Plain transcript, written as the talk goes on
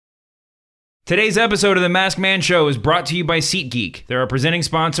Today's episode of The Masked Man Show is brought to you by SeatGeek. They're our presenting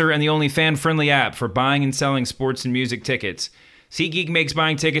sponsor and the only fan-friendly app for buying and selling sports and music tickets. SeatGeek makes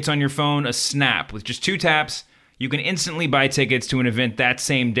buying tickets on your phone a snap. With just 2 taps, you can instantly buy tickets to an event that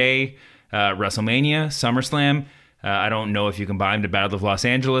same day. WrestleMania, SummerSlam. I don't know if you can buy them to Battle of Los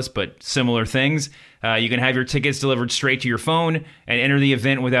Angeles, but similar things. You can have your tickets delivered straight to your phone and enter the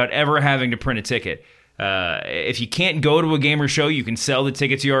event without ever having to print a ticket. If you can't go to a game or show, you can sell the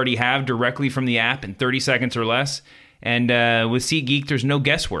tickets you already have directly from the app in 30 seconds or less. And with SeatGeek, there's no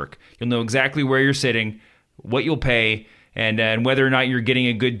guesswork. You'll know exactly where you're sitting, what you'll pay, and whether or not you're getting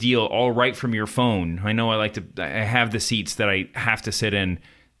a good deal all right from your phone. I know I have the seats that I have to sit in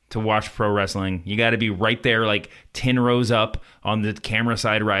to watch pro wrestling. You got to be right there, like 10 rows up on the camera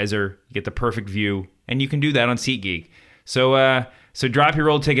side riser. You get the perfect view, and you can do that on SeatGeek. So drop your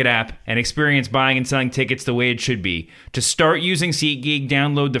old ticket app and experience buying and selling tickets the way it should be. To start using SeatGeek,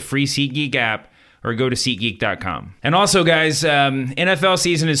 download the free SeatGeek app or go to SeatGeek.com. And also, guys, NFL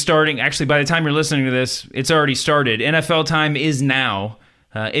season is starting. Actually, by the time you're listening to this, it's already started. NFL time is now.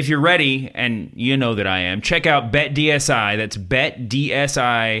 If you're ready, and you know that I am, check out BetDSI. That's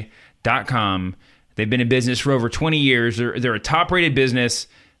BetDSI.com. They've been in business for over 20 years. They're a top-rated business.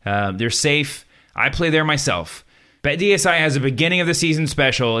 They're safe. I play there myself. BetDSI has a beginning of the season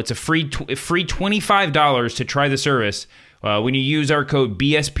special. It's a free $25 to try the service when you use our code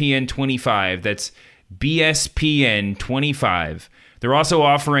BSPN25. That's BSPN25. They're also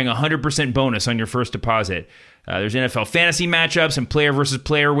offering a 100% bonus on your first deposit. There's NFL fantasy matchups and player versus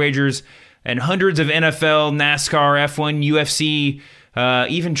player wagers, and hundreds of NFL, NASCAR, F1, UFC,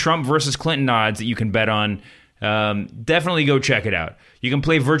 even Trump versus Clinton odds that you can bet on. Definitely go check it out. You can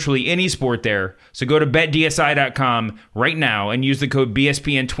play virtually any sport there. So go to betdsi.com right now and use the code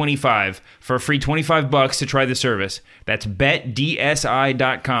BSPN25 for a free $25 to try the service. That's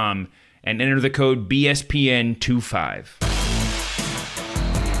betdsi.com and enter the code BSPN25.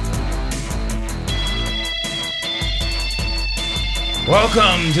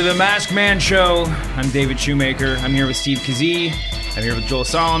 Welcome to the Masked Man Show. I'm David Shoemaker. I'm here with Steve Kazee. I'm here with Joel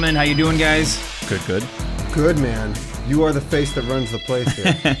Solomon. How you doing, guys? Good. Good, man. You are the face that runs the place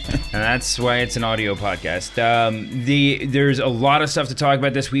here. And that's why it's an audio podcast. There's a lot of stuff to talk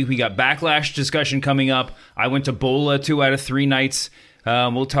about this week. We got Backlash discussion coming up. I went to Bola 2 out of 3 nights.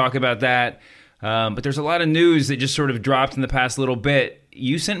 We'll talk about that. But there's a lot of news that just sort of dropped in the past little bit.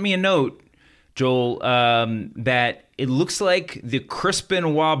 You sent me a note, Joel, that it looks like the Chris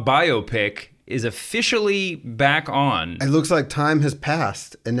Benoit biopic is officially back on. It looks like time has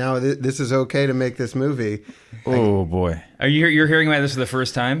passed, and now this is okay to make this movie. Oh, boy. Are you're hearing about this for the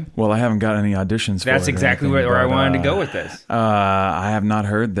first time? Well, I haven't got any auditions for it. That's exactly where I wanted to go with this. I have not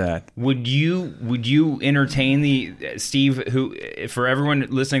heard that. Would you entertain Steve, who, for everyone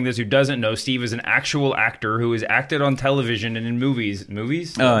listening to this who doesn't know, Steve is an actual actor who has acted on television and in movies.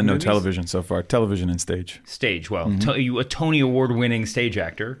 Movies? No, television so far. Television and stage. Stage, well. You a Tony Award-winning stage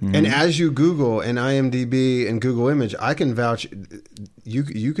actor. Mm-hmm. And as you Google and IMDb and Google Image, I can vouch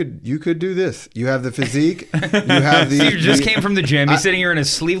you could do this. You have the physique. You have the. Steve just came from the gym. He's sitting here in a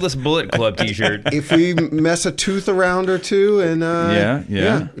sleeveless Bullet Club T-shirt. If we mess a tooth around or two, and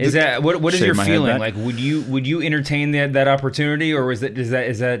yeah. Is that what is your feeling? Like, would you entertain that opportunity, or is that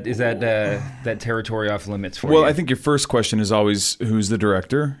territory off limits for you? Well, I think your first question is always who's the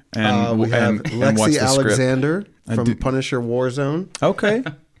director, and we have and what's Lexi the script? Alexander from Punisher Warzone. Okay.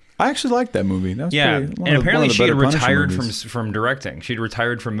 I actually liked that movie. That was and one apparently of the she had better Punisher retired movies. from directing. She'd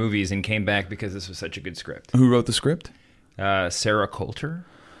retired from movies and came back because this was such a good script. Who wrote the script? Sarah Coulter.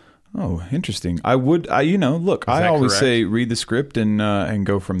 Oh, interesting. I always correct? say read the script and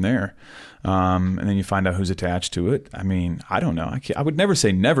go from there. And then you find out who's attached to it. I mean, I don't know. I would never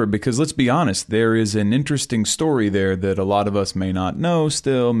say never, because let's be honest, there is an interesting story there that a lot of us may not know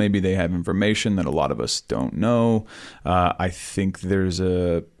still. Maybe they have information that a lot of us don't know. I think there's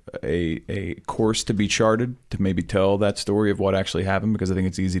a course to be charted to maybe tell that story of what actually happened, because I think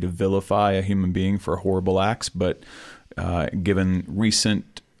it's easy to vilify a human being for horrible acts. But given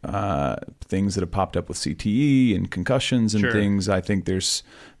recent things that have popped up with CTE and concussions and things, I think there's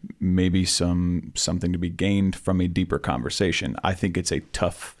maybe something to be gained from a deeper conversation. I think it's a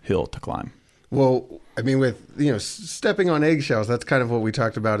tough hill to climb. Well, I mean, with stepping on eggshells, that's kind of what we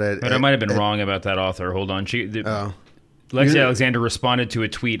talked about. But I might have been wrong about that author. Hold on, Lexi Alexander responded to a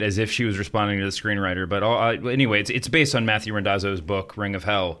tweet as if she was responding to the screenwriter. But anyway, it's based on Matthew Randazzo's book Ring of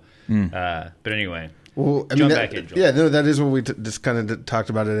Hell. But anyway. Well, I mean, that is what we just kind of talked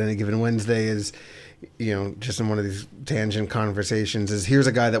about at Any Given Wednesday is, just in one of these tangent conversations, is here's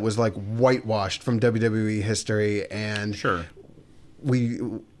a guy that was like whitewashed from WWE history, and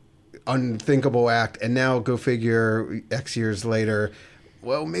unthinkable act, and now go figure X years later,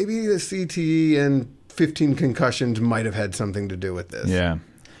 well, maybe the CTE and 15 concussions might have had something to do with this. Yeah.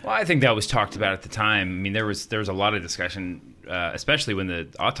 Well, I think that was talked about at the time. I mean, there was a lot of discussion, especially when the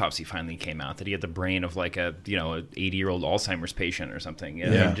autopsy finally came out, that he had the brain of like a 80-year-old Alzheimer's patient or something. You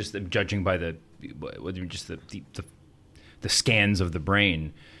know? Yeah. Just judging by the scans of the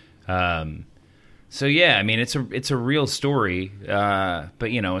brain. So yeah, I mean, it's a real story, but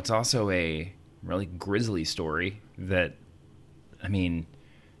it's also a really grisly story. That, I mean.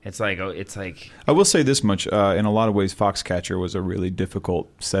 It's like I will say this much: in a lot of ways, Foxcatcher was a really difficult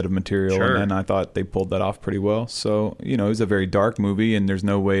set of material, Sure. and I thought they pulled that off pretty well. So it was a very dark movie, and there's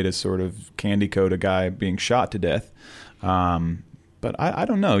no way to sort of candy coat a guy being shot to death. But I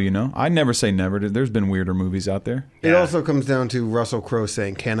don't know. I never say never. There's been weirder movies out there. It also comes down to Russell Crowe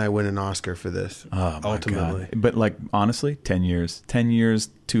saying, "Can I win an Oscar for this?" Oh, my ultimately, God. But honestly, 10 years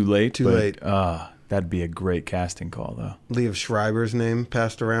too late. Too late. That'd be a great casting call, though. Liev Schreiber's name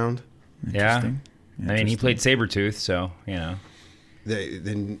passed around. Interesting. I mean, he played Sabretooth, so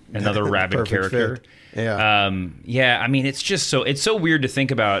another rabid character. Fit. Yeah. I mean, it's just so weird to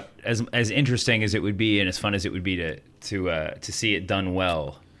think about. As interesting as it would be, and as fun as it would be to see it done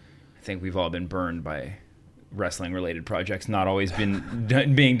well. I think we've all been burned by wrestling related projects not always been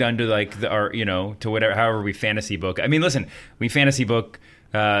being done to to whatever, however we fantasy book. I mean, listen, we fantasy book.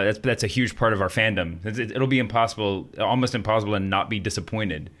 That's a huge part of our fandom. It'll be almost impossible, to not be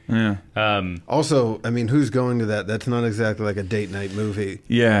disappointed. Yeah. Also, I mean, who's going to that? That's not exactly like a date night movie.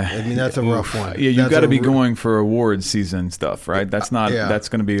 Yeah. I mean, that's a rough one. Yeah, you've got to be going for awards season stuff, right? That's not. Yeah. That's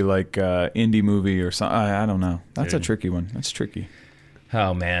going to be like indie movie or something. I don't know. That's a tricky one. That's tricky.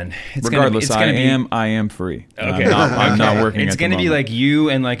 Oh man! Regardless, I am free. Okay, I'm not working. It's going to be like you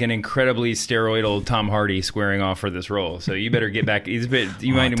and like an incredibly steroidal Tom Hardy squaring off for this role. So you better get back. You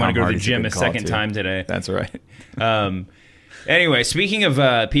might want to go to the gym a second time today. That's right. Anyway, speaking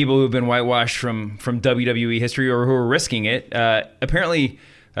of people who've been whitewashed from WWE history or who are risking it, apparently.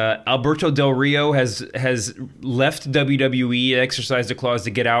 Alberto Del Rio has left WWE, exercised a clause to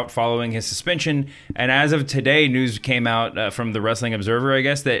get out following his suspension, and as of today, news came out from the Wrestling Observer, I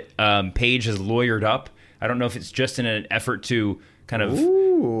guess, that Paige has lawyered up. I don't know if it's just in an effort to kind of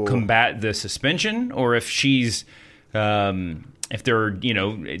combat the suspension, or if she's if there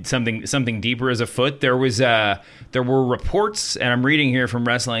something deeper is afoot. There were reports, and I'm reading here from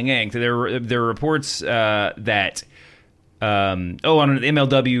Wrestling Inc. There were reports that. On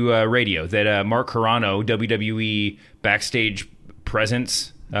MLW radio that Mark Carrano, WWE backstage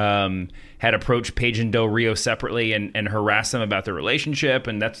presence, had approached Paige and Del Rio separately and harassed them about their relationship,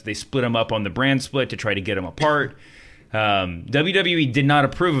 and they split them up on the brand split to try to get them apart. WWE did not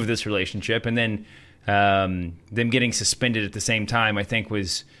approve of this relationship, and then them getting suspended at the same time, I think,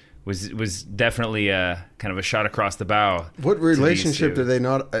 was definitely a kind of a shot across the bow. What relationship do they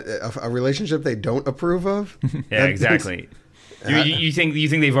not? A relationship they don't approve of? Yeah, exactly. You think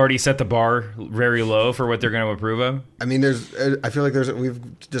they've already set the bar very low for what they're going to approve of? I mean, I feel like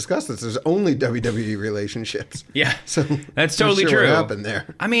we've discussed this. There's only WWE relationships. Yeah, so that's totally true. What happened there?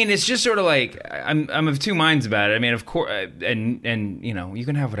 I mean, it's just sort of like I'm of two minds about it. I mean, of course, and you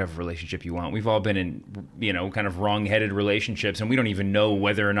can have whatever relationship you want. We've all been in kind of wrong-headed relationships, and we don't even know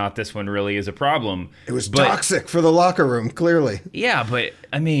whether or not this one really is a problem. It was toxic for the locker room, clearly. Yeah, but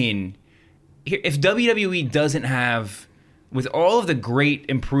I mean, if WWE doesn't have, with all of the great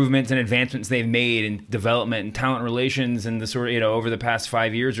improvements and advancements they've made in development and talent relations and the sort of, over the past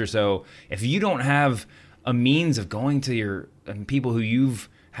 5 years or so, if you don't have a means of going to your people who you've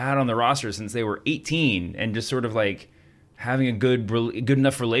had on the roster since they were 18 and just sort of like having a good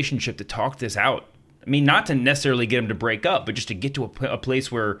enough relationship to talk this out. I mean, not to necessarily get them to break up, but just to get to a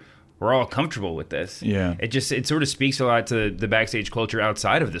place where we're all comfortable with this. Yeah. It sort of speaks a lot to the backstage culture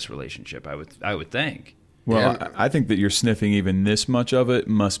outside of this relationship, I would think. Well, yeah. I think that you're sniffing even this much of it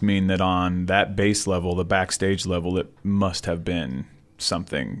must mean that on that base level, the backstage level, it must have been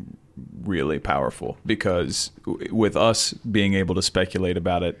something really powerful, because with us being able to speculate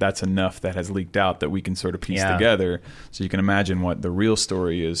about it, that's enough that has leaked out that we can sort of piece together. So you can imagine what the real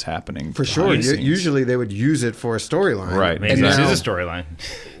story is happening. For sure. Usually they would use it for a storyline. Right. Maybe this is a storyline.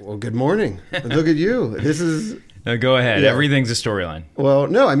 Well, good morning. Look at you. This is... go ahead. Yeah. Everything's a storyline. Well,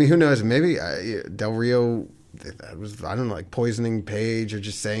 no, I mean, who knows? Maybe Del Rio, that was, I don't know, like poisoning Paige or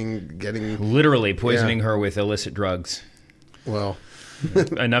just getting... Literally poisoning her with illicit drugs. Well...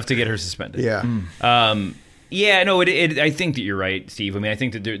 enough to get her suspended. Yeah. I think that you're right, Steve. I mean, I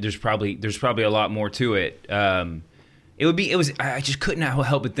think that there's probably a lot more to it. I just couldn't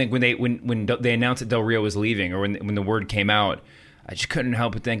help but think when they announced that Del Rio was leaving, or when the word came out, I just couldn't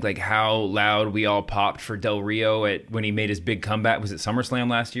help but think like how loud we all popped for Del Rio when he made his big comeback. Was it SummerSlam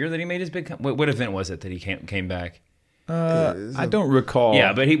last year that he made his big what event was it that he came back? I don't recall.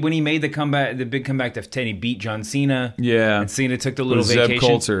 Yeah, but when he made the big comeback to 10, he beat John Cena. Yeah, and Cena took the little Zeb vacation.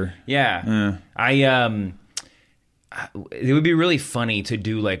 Coulter. Yeah, it would be really funny to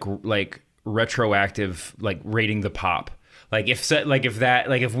do like retroactive like rating the pop. Like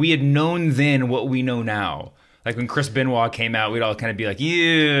if we had known then what we know now. Like when Chris Benoit came out, we'd all kind of be like,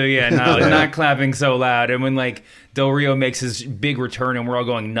 not clapping so loud. And when like Del Rio makes his big return and we're all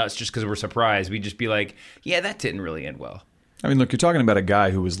going nuts just because we're surprised, we'd just be like, yeah, that didn't really end well. I mean, look, you're talking about a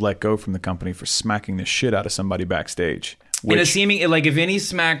guy who was let go from the company for smacking the shit out of somebody backstage. In a seeming, like if any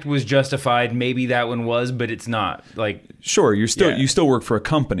smacked was justified, maybe that one was, but it's not. Like, sure, you still work for a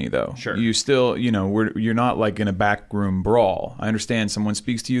company though. Sure, you still, you're not like in a backroom brawl. I understand someone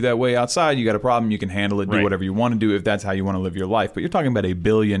speaks to you that way outside. You got a problem, you can handle it, do whatever you want to do if that's how you want to live your life. But you're talking about $1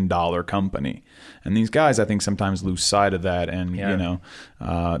 billion company, and these guys, I think, sometimes lose sight of that, and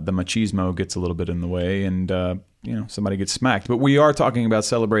the machismo gets a little bit in the way, and somebody gets smacked. But we are talking about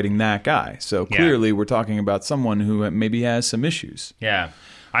celebrating that guy. So clearly we're talking about someone who maybe has some issues. Yeah.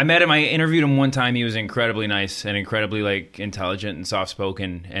 I met him. I interviewed him one time. He was incredibly nice and incredibly like intelligent and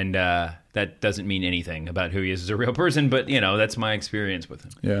soft-spoken. And that doesn't mean anything about who he is as a real person. But, that's my experience with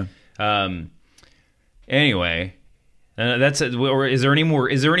him. Yeah. Anyway, that's it. Or is there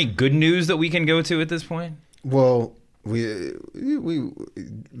any good news that we can go to at this point? Well, we have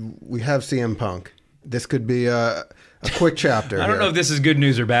CM Punk. This could be a quick chapter. I don't know if this is good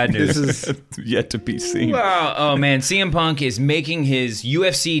news or bad news. This is yet to be seen. Wow. Oh man, CM Punk is making his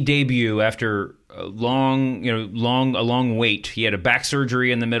UFC debut after a long wait. He had a back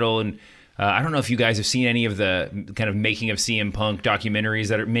surgery in the middle, and I don't know if you guys have seen any of the kind of making of CM Punk documentaries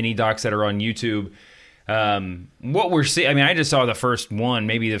that are mini docs that are on YouTube. What we're seeing, I mean, I just saw the first one,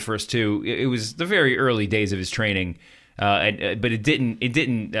 maybe the first two. It was the very early days of his training. But it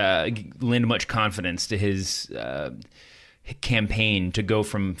didn't lend much confidence to his campaign to go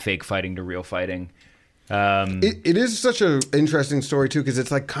from fake fighting to real fighting. It is such an interesting story too, because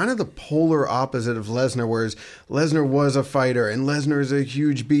it's like kind of the polar opposite of Lesnar, whereas Lesnar was a fighter and Lesnar is a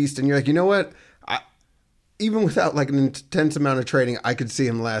huge beast, and you're like, you know what? Even without like an intense amount of training, I could see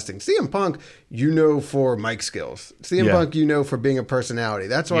him lasting. CM Punk, for mic skills. CM Punk, for being a personality.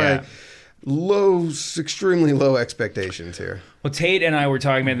 That's why. Yeah. Extremely low expectations here. Well, Tate and I were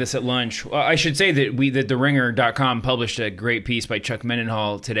talking about this at lunch. Well, I should say that TheRinger.com published a great piece by Chuck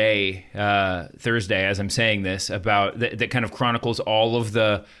Mendenhall today, Thursday, as I'm saying this, about that kind of chronicles all of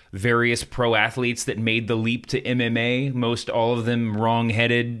the various pro athletes that made the leap to MMA. Most all of them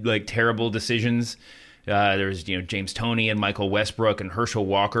wrong-headed, like terrible decisions. There's James Toney and Michael Westbrook and Herschel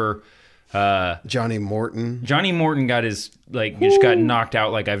Walker. Johnny Morton got just got knocked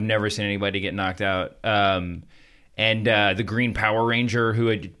out like I've never seen anybody get knocked out. And the Green Power Ranger, who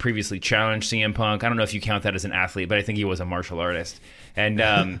had previously challenged CM Punk. I don't know if you count that as an athlete, but I think he was a martial artist.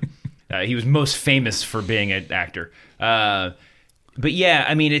 And he was most famous for being an actor. But yeah,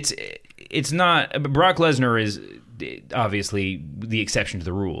 I mean, it's not. Brock Lesnar is obviously the exception to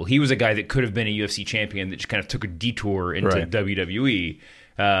the rule. He was a guy that could have been a UFC champion that just kind of took a detour into WWE.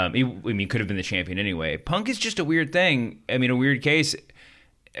 He could have been the champion anyway. Punk is just a weird thing. I mean, a weird case.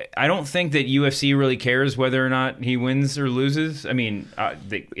 I don't think that UFC really cares whether or not he wins or loses. I mean, I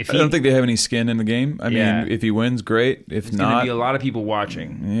don't think they have any skin in the game. I mean, if he wins, great. If there's not, going to be a lot of people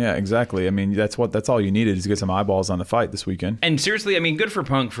watching. Yeah, exactly. I mean, that's all you needed is to get some eyeballs on the fight this weekend. And seriously, I mean, good for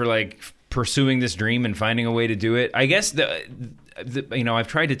Punk for like pursuing this dream and finding a way to do it. I guess I've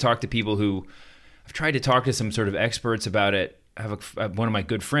tried to talk to some sort of experts about it. I have one of my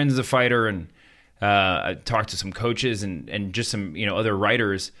good friends is a fighter, and I talked to some coaches and just some other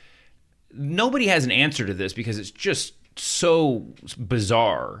writers. Nobody has an answer to this because it's just so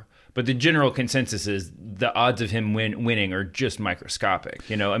bizarre. But the general consensus is the odds of him winning are just microscopic.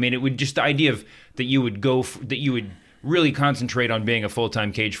 I mean, it would just the idea of that you would really concentrate on being a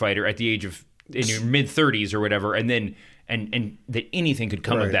full-time cage fighter at the age of in your mid-30s or whatever, and then. And that anything could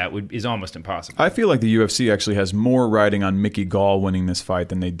come of that is almost impossible. I feel like the UFC actually has more riding on Mickey Gall winning this fight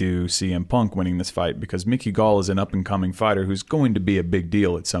than they do CM Punk winning this fight, because Mickey Gall is an up-and-coming fighter who's going to be a big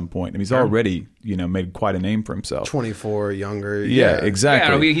deal at some point. I mean, he's already made quite a name for himself. 24, younger. Yeah, exactly.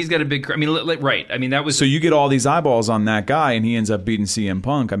 Yeah, I mean, he's got a big. I mean, right. I mean, that was. So you get all these eyeballs on that guy, and he ends up beating CM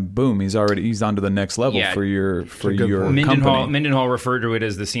Punk, and boom, he's on to the next level for your company. Mendenhall referred to it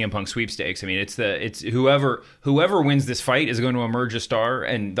as the CM Punk sweepstakes. I mean, it's whoever wins this this fight is going to emerge a star,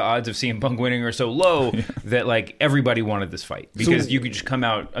 and the odds of CM Punk winning are so low that like everybody wanted this fight because you could just come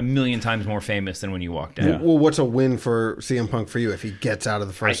out a million times more famous than when you walked in. Yeah. Well, what's a win for CM Punk for you if he gets out of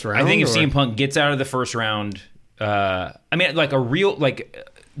the first round? I think if CM Punk gets out of the first round, I mean, like the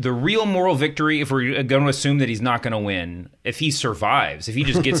real moral victory, if we're going to assume that he's not going to win, if he survives, if he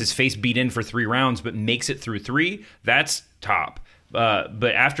just gets his face beat in for 3 rounds but makes it through 3, that's top.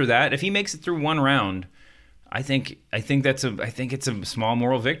 But after that, if he makes it through 1 round, I think it's a small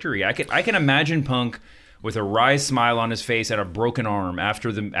moral victory. I can imagine Punk with a wry smile on his face and a broken arm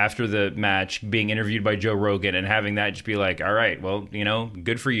after the match, being interviewed by Joe Rogan and having that just be like, all right, well,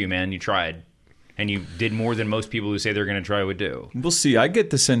 good for you, man. You tried. And you did more than most people who say they're going to try would do. We'll see. I get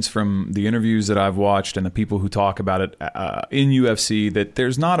the sense from the interviews that I've watched and the people who talk about it in UFC that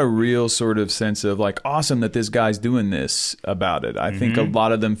there's not a real sort of sense of like, awesome that this guy's doing this about it. I think a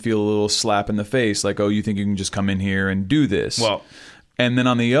lot of them feel a little slap in the face, like, oh, you think you can just come in here and do this? Well, and then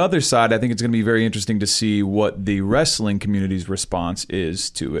on the other side, I think it's going to be very interesting to see what the wrestling community's response is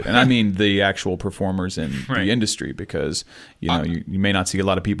to it. And I mean the actual performers in the industry, because you may not see a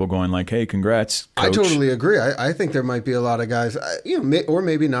lot of people going like, hey, congrats, coach. I totally agree. I think there might be a lot of guys, or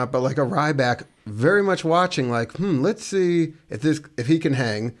maybe not, but like a Ryback very much watching like, let's see if he can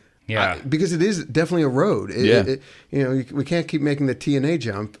hang. Yeah. Because it is definitely a road. We can't keep making the TNA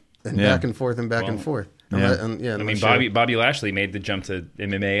jump and back and forth and back and forth. Yeah. I mean, Bobby Lashley made the jump to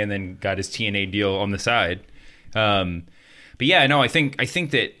MMA and then got his TNA deal on the side. But yeah, no, I think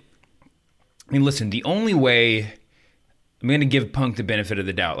that. I mean, listen, the only way I'm going to give Punk the benefit of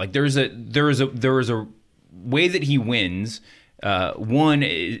the doubt, like there is a way that he wins. One,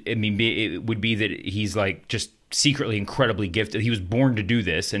 it would be that he's like just secretly incredibly gifted. He was born to do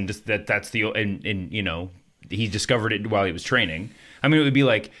this, and just that's the and he discovered it while he was training. I mean, it would be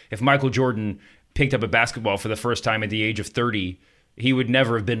like if Michael Jordan picked up a basketball for the first time at the age of 30, he would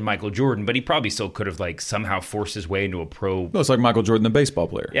never have been Michael Jordan, but he probably still could have like somehow forced his way into a pro. Well, it's like Michael Jordan, the baseball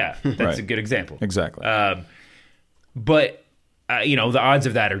player. Yeah, that's a good example. Exactly. But the odds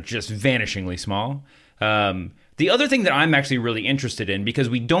of that are just vanishingly small. The other thing that I'm actually really interested in, because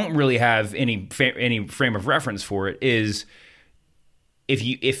we don't really have any frame of reference for it, is if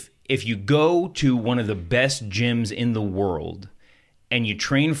you go to one of the best gyms in the world and you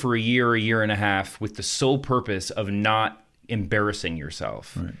train for a year and a half with the sole purpose of not embarrassing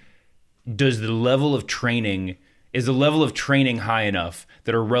yourself, is the level of training high enough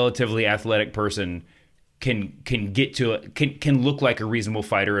that a relatively athletic person can look like a reasonable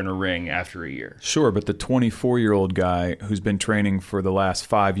fighter in a ring after a year? Sure, but the 24-year-old guy who's been training for the last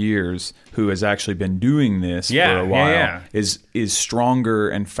 5 years, who has actually been doing this for a while, is stronger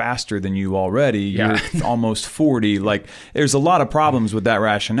and faster than you already. You're almost 40. Like, there's a lot of problems with that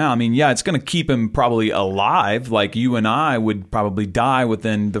rationale. I mean, it's going to keep him probably alive. Like, you and I would probably die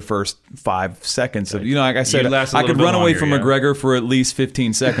within the first 5 seconds of, like I said, I could run away from McGregor for at least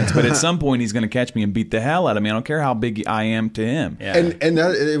 15 seconds, but at some point he's going to catch me and beat the hell out of me. I don't care how big I am to him. Yeah. And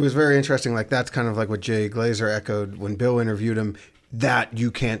that, it was very interesting. Like, that's kind of like what Jay Glazer echoed when Bill interviewed him, that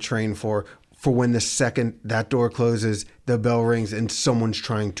you can't train for when the second that door closes, the bell rings and someone's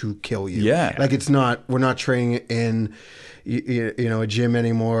trying to kill you. Yeah. Like, we're not training in a gym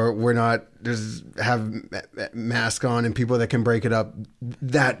anymore. We're not just have mask on and people that can break it up.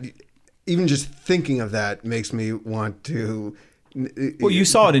 That, even just thinking of that makes me want to. Well, you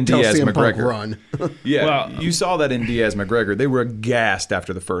saw it in Diaz McGregor. Run. You saw that in Diaz McGregor. They were aghast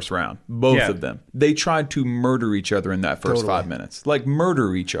after the first round, both of them. They tried to murder each other in that first 5 minutes, like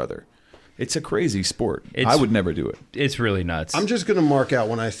murder each other. It's a crazy sport. I would never do it. It's really nuts. I'm just going to mark out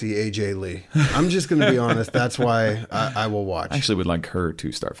when I see AJ Lee. I'm just going to be honest. That's why I will watch. I actually would like her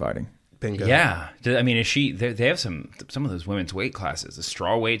to start fighting. Bingo. Yeah, I mean, they have some of those women's weight classes, the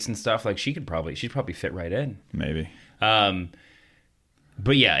straw weights and stuff. Like, she'd probably fit right in. Maybe.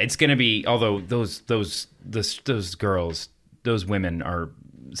 But yeah, it's going to be. Although those girls, those women are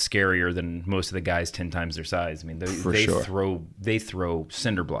scarier than most of the guys 10 times their size. I mean, they throw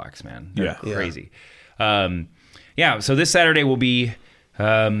cinder blocks, man. They're crazy. So this Saturday will be,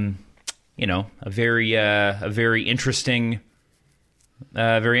 a very interesting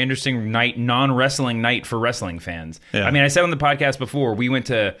night, non-wrestling night for wrestling fans. Yeah. I mean, I said on the podcast before,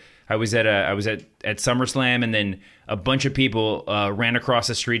 I was at SummerSlam, and then a bunch of people ran across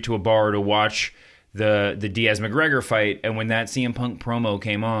the street to a bar to watch the Diaz McGregor fight, and when that CM Punk promo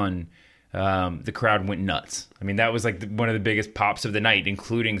came on, the crowd went nuts. I mean, that was like one of the biggest pops of the night,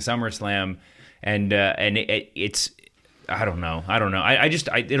 including SummerSlam, and it's I don't know.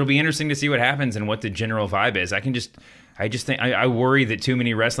 It'll be interesting to see what happens and what the general vibe is. I just think I worry that too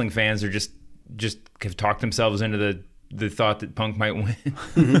many wrestling fans are just have talked themselves into the thought that Punk might win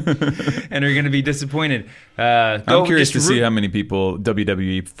and are going to be disappointed. I'm curious to see how many people,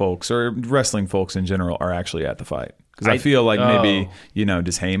 WWE folks or wrestling folks in general, are actually at the fight. Because I feel like maybe,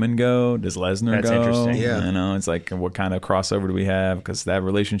 does Heyman go? Does Lesnar go? That's interesting. Yeah. It's like, what kind of crossover do we have? Because that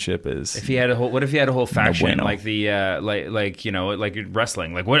relationship is... What if he had a whole faction, bueno. like the, like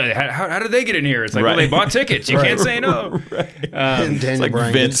wrestling? Like, how did they get in here? It's like, well, they bought tickets. You can't say no. And Daniel like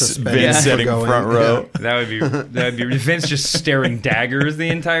Bryan Vince gets suspended for sitting going. front row. That would be Vince just staring daggers the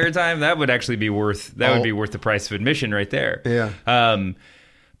entire time. That would actually be worth the price of admission right there. Yeah.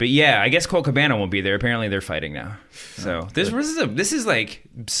 But yeah, I guess Colt Cabana won't be there. Apparently, they're fighting now. So this is like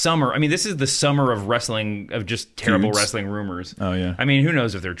summer. I mean, this is the summer of wrestling, of just terrible Feuds. wrestling rumors. Oh yeah. I mean, who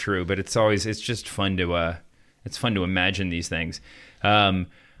knows if they're true? But it's just fun to imagine these things. I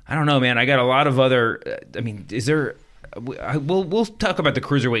don't know, man. I got a lot of other. I mean, is there? We'll talk about the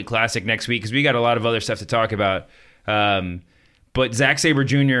Cruiserweight Classic next week because we got a lot of other stuff to talk about. But Zack Sabre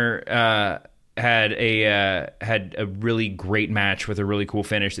Jr. Had a really great match with a really cool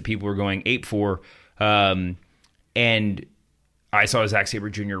finish that people were going ape for. And I saw Zack Sabre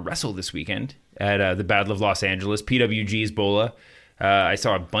Jr. wrestle this weekend at the Battle of Los Angeles, PWG's Bola. I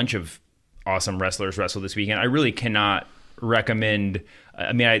saw a bunch of awesome wrestlers wrestle this weekend. I really cannot recommend...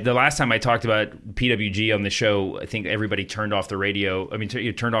 I mean, the last time I talked about PWG on the show, I think everybody turned off the radio. I mean,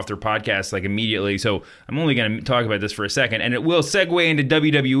 turned off their podcast like immediately. So I'm only going to talk about this for a second, and it will segue into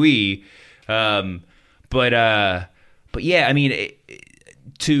WWE. But yeah, I mean,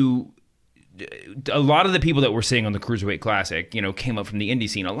 a lot of the people that we're seeing on the Cruiserweight Classic, came up from the indie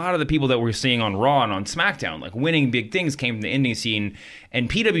scene. A lot of the people that we're seeing on Raw and on SmackDown, like winning big things, came from the indie scene. And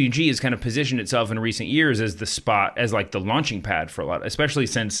PWG has kind of positioned itself in recent years as the spot, as like the launching pad for a lot, especially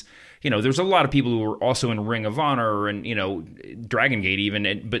since, there's a lot of people who are also in Ring of Honor and, Dragon Gate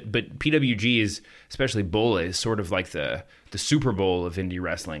even. But PWG is, especially Bola, is sort of like the Super Bowl of indie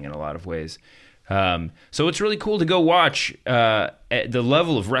wrestling in a lot of ways. So it's really cool to go watch. The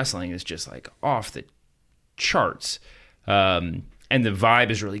level of wrestling is just like off the charts. And the vibe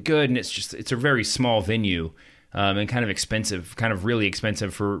is really good. And it's a very small venue, and kind of expensive, kind of really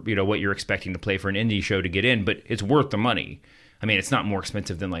expensive for, what you're expecting to play for an indie show to get in, but it's worth the money. I mean, it's not more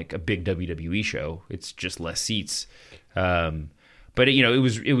expensive than like a big WWE show. It's just less seats. But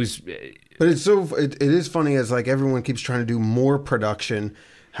it was. But it is funny as like everyone keeps trying to do more production.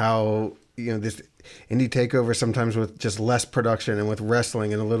 How this indie takeover sometimes with just less production and with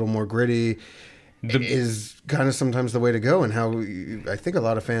wrestling and a little more gritty is kind of sometimes the way to go. And how I think a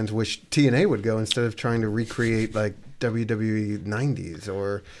lot of fans wish TNA would go instead of trying to recreate like WWE 90s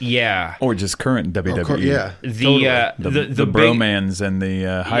or just current WWE. Yeah, the bromans and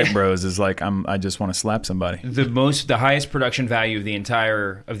the hype bros is like I just want to slap somebody. The highest production value of the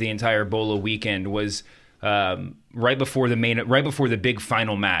entire Bola weekend was right before the big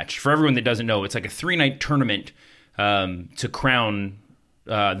final match. For everyone that doesn't know, it's like a 3-night tournament to crown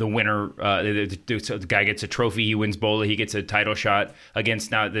the winner. So the guy gets a trophy, he wins Bola, he gets a title shot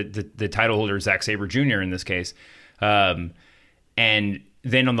against now the title holder, Zack Sabre Jr. in this case. And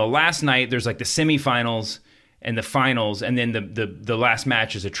then on the last night, there's like the semifinals and the finals, and then the last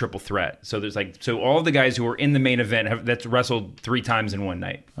match is a triple threat. So there's all the guys who are in the main event that's wrestled 3 times in one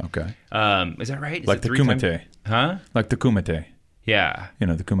night. Okay. Is that right? Is like the Kumite. Huh? Like the Kumite. Yeah. The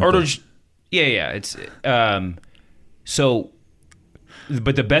Kumite. Yeah. It's so.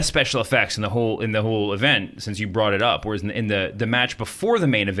 But the best special effects in the whole event, since you brought it up, was in the match before the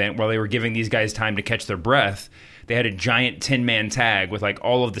main event, while they were giving these guys time to catch their breath. They had a giant 10-man tag with like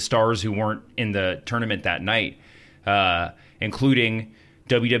all of the stars who weren't in the tournament that night, including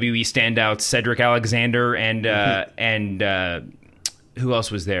WWE standouts Cedric Alexander and who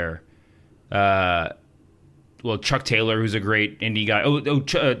else was there? Well, Chuck Taylor, who's a great indie guy.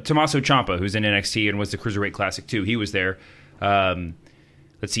 Tommaso Ciampa, who's in NXT and was the Cruiserweight Classic too. He was there.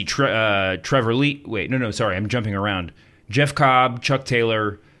 Let's see, Trevor Lee. Wait, no, sorry, I'm jumping around. Jeff Cobb, Chuck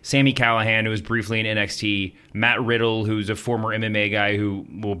Taylor, Sami Callihan, who was briefly in NXT, Matt Riddle, who's a former MMA guy who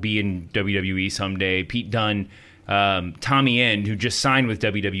will be in WWE someday, Pete Dunne, Tommy End, who just signed with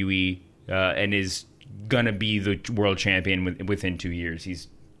WWE and is going to be the world champion within 2 years. He's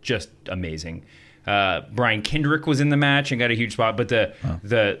just amazing. Brian Kendrick was in the match and got a huge spot, but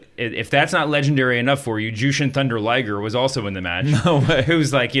if that's not legendary enough for you, Jushin Thunder Liger was also in the match. No way.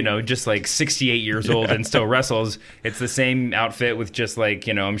 Who's like, just like 68 years old and still wrestles. It's the same outfit with just like,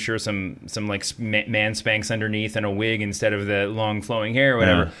 I'm sure some like man spanks underneath and a wig instead of the long flowing hair or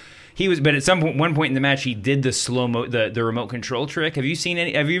whatever. Yeah. He was, but at one point in the match, he did the slow-mo, the remote control trick. Have you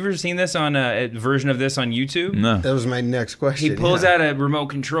ever seen this on a version of this on YouTube? No. That was my next question. He pulls out a remote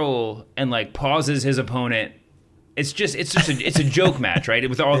control and like pauses his opponent it's a joke match, right?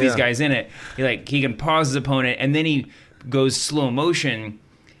 With all these guys in it, he can pause his opponent, and then he goes slow motion,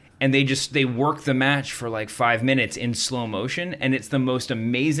 and they work the match for like 5 minutes in slow motion, and it's the most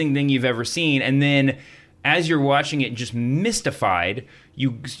amazing thing you've ever seen. And then as you're watching it, just mystified,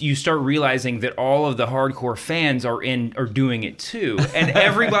 you start realizing that all of the hardcore fans are doing it too, and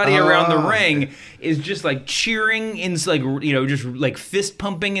everybody around the ring is just like cheering in just like fist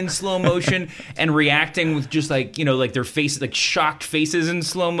pumping in slow motion and reacting with just like like their faces, like shocked faces in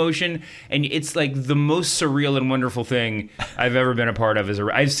slow motion, and it's like the most surreal and wonderful thing I've ever been a part of.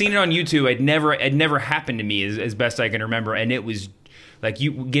 I've seen it on YouTube. It never happened to me as best I can remember, and it was like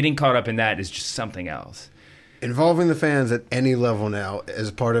you getting caught up in that is just something else. Involving the fans at any level now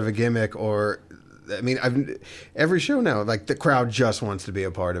as part of a gimmick, every show now, like the crowd just wants to be a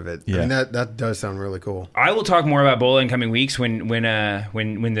part of it. Yeah. That does sound really cool. I will talk more about Bola in coming weeks when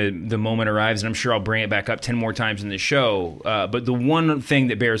the moment arrives, and I'm sure I'll bring it back up 10 more times in the show. But the one thing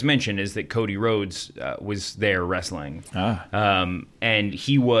that bears mention is that Cody Rhodes was there wrestling, and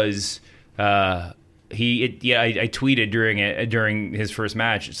he was. I tweeted during his first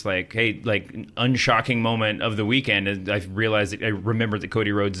match. It's like, hey, like an unshocking moment of the weekend. And I remembered that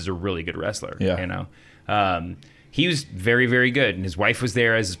Cody Rhodes is a really good wrestler. Yeah. He was very, very good, and his wife was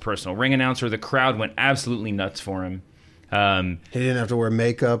there as his personal ring announcer. The crowd went absolutely nuts for him. He didn't have to wear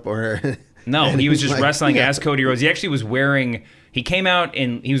makeup or. No, he was just wrestling as Cody Rhodes. He actually was wearing. He came out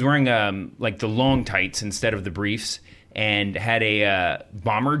and he was wearing like the long tights instead of the briefs, and had a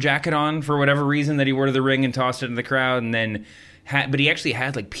bomber jacket on for whatever reason that he wore to the ring and tossed it in the crowd. And then, but he actually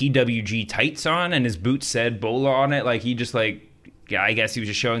had like PWG tights on, and his boots said Bola on it. Like he just I guess he was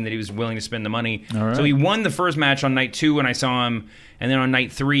just showing that he was willing to spend the money. All right. So he won the first match on night 2 when I saw him, and then on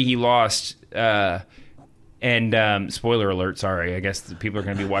night 3 he lost. And spoiler alert, sorry. I guess the people are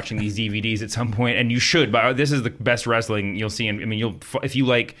going to be watching these DVDs at some point, and you should. But this is the best wrestling you'll see. If you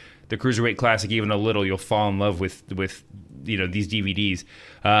like the Cruiserweight Classic even a little, you'll fall in love with these DVDs.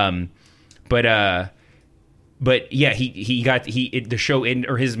 But yeah, he got the show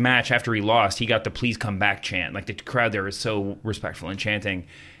or his match after he lost, he got the "Please come back" chant. Like the crowd there was so respectful and chanting,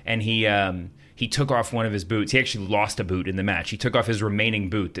 and he took off one of his boots. He actually lost a boot in the match. He took off his remaining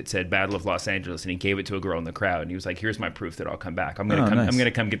boot that said "Battle of Los Angeles," and he gave it to a girl in the crowd. And he was like, "Here's my proof that I'll come back. I'm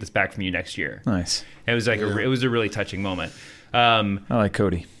gonna come get this back from you next year." Nice. It was like it was a really touching moment. I like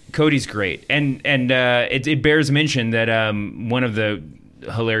Cody. Cody's great, and it bears mention that one of the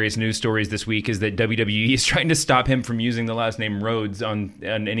hilarious news stories this week is that WWE is trying to stop him from using the last name Rhodes on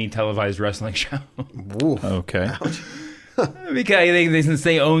any televised wrestling show. Ooh. Okay. Because since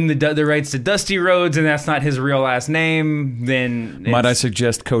they own the rights to Dusty Rhodes, and that's not his real last name, then might I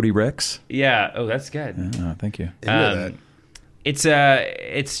suggest Cody Rex? Yeah. Oh, that's good. Oh, thank you. It's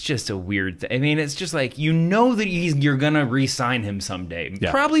just a weird thing. I mean, it's just like, that you're gonna re-sign him someday,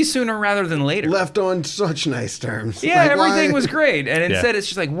 probably sooner rather than later. Left on such nice terms. Yeah, everything was great, and instead it's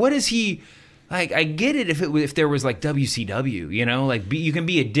just like, what is he? Like, I get it if there was like WCW, like you can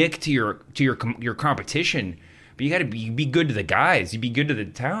be a dick to your competition, but you got to be good to the guys. You be good to the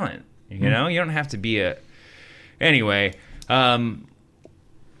talent. You don't have to be a. Anyway.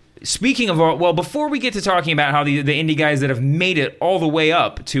 Speaking of before we get to talking about how the indie guys that have made it all the way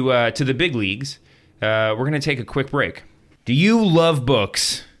up to the big leagues, we're going to take a quick break. Do you love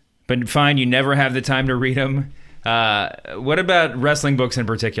books, but find you never have the time to read them? What about wrestling books in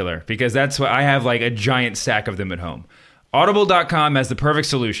particular? Because that's what I have, like a giant stack of them at home. Audible.com has the perfect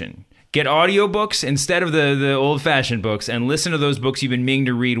solution. Get audiobooks instead of the old-fashioned books, and listen to those books you've been meaning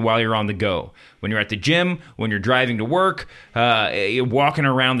to read while you're on the go. When you're at the gym, when you're driving to work, you're walking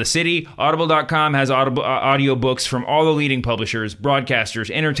around the city, Audible.com has audiobooks from all the leading publishers, broadcasters,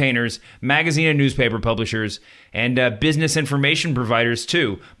 entertainers, magazine and newspaper publishers, and business information providers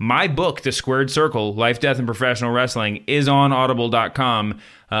too. My book, The Squared Circle, Life, Death, and Professional Wrestling, is on Audible.com,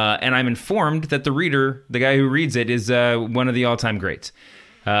 and I'm informed that the guy who reads it, is one of the all-time greats.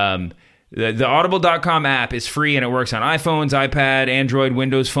 The Audible.com app is free, and it works on iPhones, iPad, Android,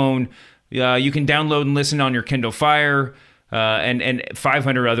 Windows Phone. You can download and listen on your Kindle Fire, and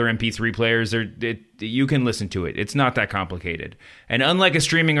 500 other MP3 players. You can listen to it. It's not that complicated. And unlike a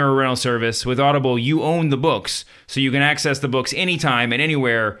streaming or a rental service, with Audible, you own the books, so you can access the books anytime and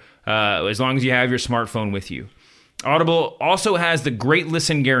anywhere, as long as you have your smartphone with you. Audible also has the Great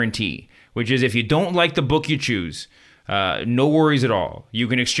Listen Guarantee, which is if you don't like the book you choose, no worries at all. You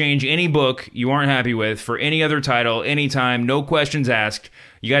can exchange any book you aren't happy with for any other title, anytime, no questions asked.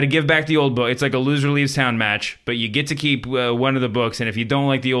 You got to give back the old book. It's like a loser leaves town match, but you get to keep one of the books, and if you don't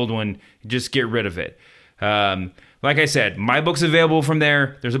like the old one, just get rid of it. like I said, my book's available from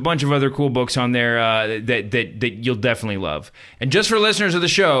there. There's a bunch of other cool books on there that you'll definitely love. And just for listeners of the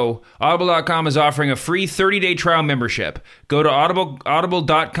show, Audible.com is offering a free 30-day trial membership. Go to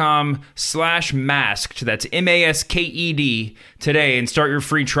audible.com/masked, that's MASKED, today and start your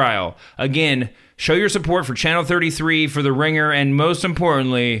free trial. Again, show your support for Channel 33, for The Ringer, and most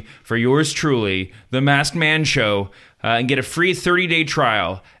importantly, for yours truly, The Masked Man Show, and get a free 30-day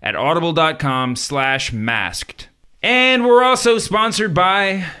trial at audible.com/masked. And we're also sponsored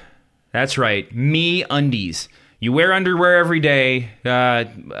by, that's right, Me Undies. You wear underwear every day.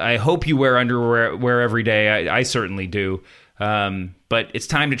 I hope you wear underwear every day. I certainly do. But it's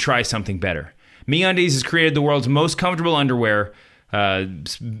time to try something better. Me Undies has created the world's most comfortable underwear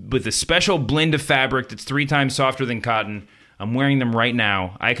with a special blend of fabric that's 3 times softer than cotton. I'm wearing them right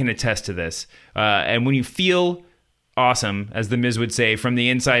now. I can attest to this. And when you feel awesome, as the Miz would say, from the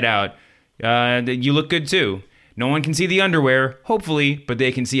inside out, you look good too. No one can see the underwear, hopefully, but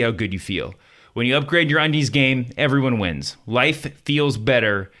they can see how good you feel. When you upgrade your undies game, everyone wins. Life feels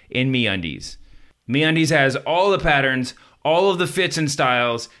better in MeUndies. MeUndies has all the patterns, all of the fits and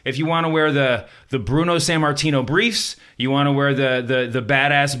styles. If you want to wear the Bruno Sammartino briefs, you want to wear the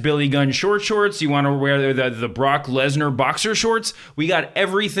badass Billy Gunn short shorts, you want to wear the Brock Lesnar boxer shorts, we got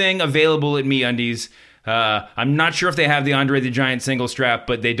everything available at MeUndies. I'm not sure if they have the Andre the Giant single strap,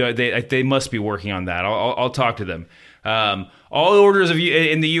 but they must be working on that. I'll talk to them. All orders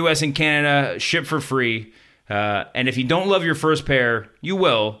in the U.S. and Canada ship for free. And if you don't love your first pair, you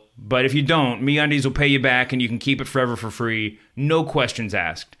will. But if you don't, MeUndies will pay you back, and you can keep it forever for free. No questions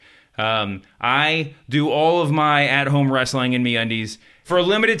asked. I do all of my at-home wrestling in MeUndies. For a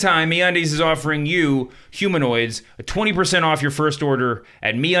limited time, MeUndies is offering you, humanoids, 20% off your first order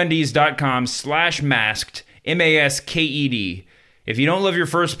at MeUndies.com/masked, MASKED. If you don't love your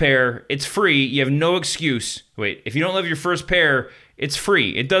first pair, it's free. You have no excuse. Wait, if you don't love your first pair, it's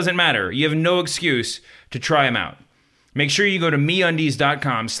free. It doesn't matter. You have no excuse to try them out. Make sure you go to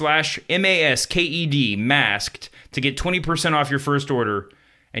MeUndies.com/masked, masked, to get 20% off your first order,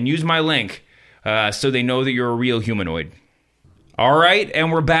 and use my link so they know that you're a real humanoid. All right,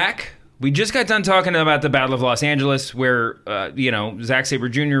 and we're back. We just got done talking about the Battle of Los Angeles, where Zack Sabre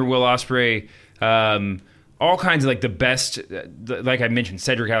Jr., Will Ospreay, all kinds of like the best, like I mentioned,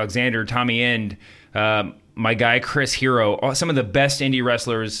 Cedric Alexander, Tommy End, my guy Chris Hero, some of the best indie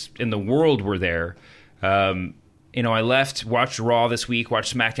wrestlers in the world were there. I watched Raw this week,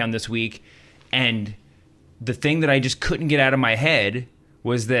 watched SmackDown this week, and the thing that I just couldn't get out of my head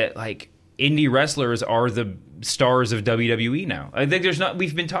was that like indie wrestlers are the stars of WWE now. I think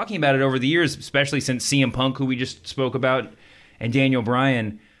we've been talking about it over the years, especially since CM Punk, who we just spoke about, and Daniel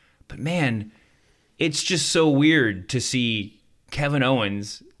Bryan. But man, it's just so weird to see Kevin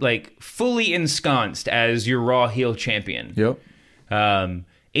Owens like fully ensconced as your Raw heel champion. Yep.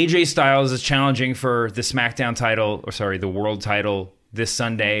 AJ Styles is challenging for the SmackDown title, the world title this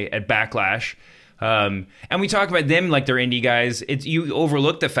Sunday at Backlash. And we talk about them like they're indie guys. You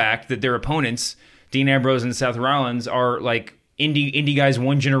overlook the fact that their opponents, Dean Ambrose and Seth Rollins, are like indie guys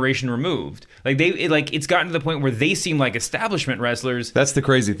one generation removed. Like it's gotten to the point where they seem like establishment wrestlers. That's the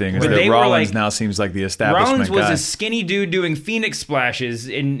crazy thing, is that Rollins now seems like the establishment Rollins was guy. a skinny dude doing Phoenix splashes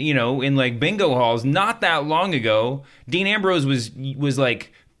in like bingo halls not that long ago. Dean Ambrose was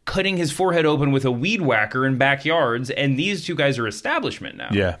like cutting his forehead open with a weed whacker in backyards, and these two guys are establishment now.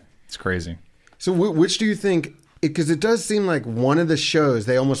 Yeah, it's crazy. So which do you think, because it does seem like one of the shows,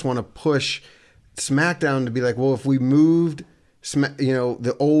 they almost want to push SmackDown to be like, well, if we moved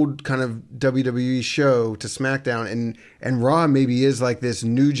the old kind of WWE show to SmackDown, and Raw maybe is like this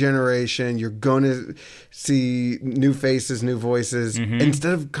new generation, you're going to see new faces, new voices,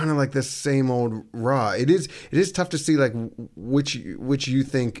 instead of kind of like the same old Raw. It is tough to see like which you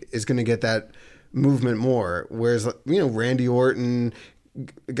think is going to get that movement more. Whereas, Randy Orton,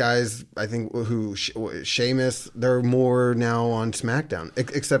 guys, I think, who Sheamus, they're more now on SmackDown,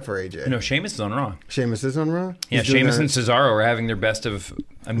 except for AJ. No, Sheamus is on Raw. Sheamus is on Raw? Yeah, Sheamus and Cesaro are having their best of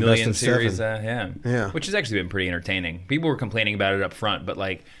a million of series. 7. Yeah, which has actually been pretty entertaining. People were complaining about it up front, but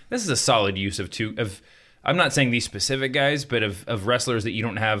like this is a solid use of I'm not saying these specific guys, but of wrestlers that you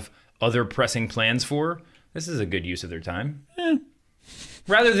don't have other pressing plans for. This is a good use of their time.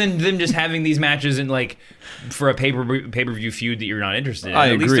 Rather than them just having these matches in like for a pay-per-view feud that you're not interested in.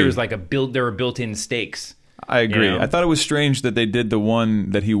 At least there's like there were built-in stakes. I agree. I thought it was strange that they did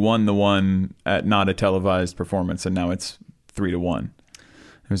that he won the one at not a televised performance, and now it's 3-1. It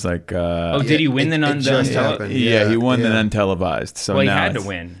was like, did he win the untelevised? Yeah, he won the untelevised. So he now had to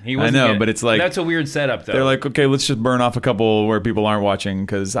win. But it's like that's a weird setup, though. They're like, okay, let's just burn off a couple where people aren't watching,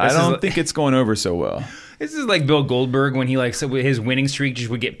 because I don't think it's going over so well. This is like Bill Goldberg when he his winning streak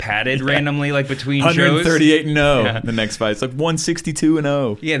just would get padded randomly like between shows. 138 and 0. The next fight, it's like 162 and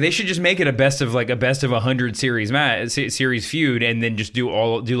 0. Yeah, they should just make it a best of 100 series feud, and then just do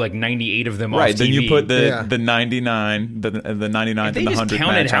like 98 of them off TV. Then you put the 99, the 99th if they and the just 100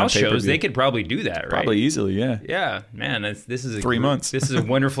 counted match house on shows, pay-per-view. they could probably do that, right? Probably easily, yeah. Yeah, man, this is 3 months. This is a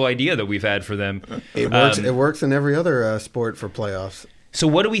wonderful idea that we've had for them. It works. It works in every other sport for playoffs. So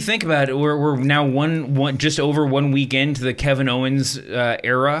what do we think about it? We're now just over 1 week into the Kevin Owens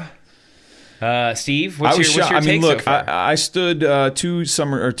era. Steve, what's your take so far? I stood two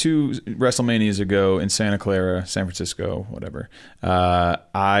WrestleManias ago in Santa Clara, San Francisco, whatever.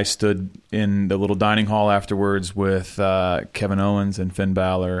 I stood in the little dining hall afterwards with Kevin Owens and Finn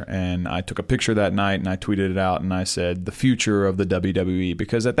Balor, and I took a picture that night and I tweeted it out and I said, the future of the WWE,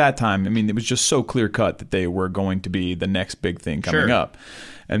 because at that time, I mean, it was just so clear cut that they were going to be the next big thing coming up.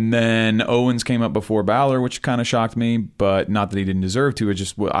 And then Owens came up before Balor, which kind of shocked me, but not that he didn't deserve to. It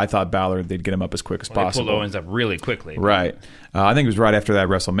just, I thought Balor, they'd get him up as quick as possible. They pulled Owens up really quickly. Right. I think it was right after that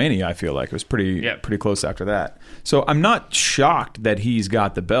WrestleMania, I feel like. It was pretty close after that. So I'm not shocked that he's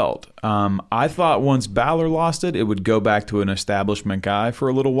got the belt. I thought once Balor lost it, it would go back to an establishment guy for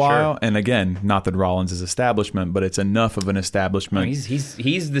a little while. Sure. And again, not that Rollins is establishment, but it's enough of an establishment.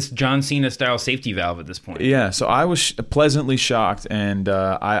 He's this John Cena-style safety valve at this point. Yeah, so I was pleasantly shocked. And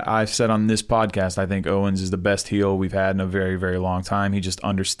I've said on this podcast, I think Owens is the best heel we've had in a very, very long time. He just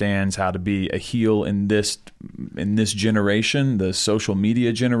understands how to be a heel in this generation, the social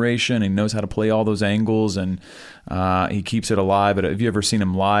media generation. He knows how to play all those angles, and he keeps it alive. But have you ever seen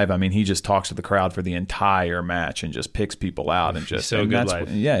him live? I mean, he just talks to the crowd for the entire match and just picks people out and just so good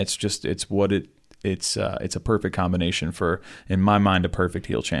live. Yeah, it's a perfect combination for, in my mind, a perfect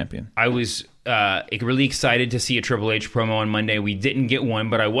heel champion. I was really excited to see a Triple H promo on Monday. We didn't get one,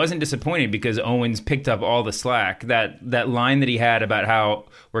 but I wasn't disappointed because Owens picked up all the slack. That line that he had about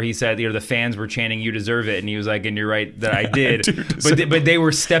where he said, the fans were chanting, "You deserve it," and he was like, "And you're right that I did," but they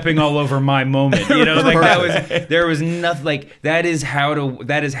were stepping all over my moment. There was nothing that is how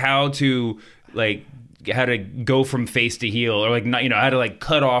to how to go from face to heel, or how to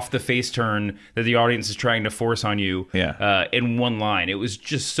cut off the face turn that the audience is trying to force on you. In one line. It was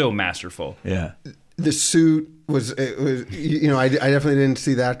just so masterful. Yeah. The suit was I definitely didn't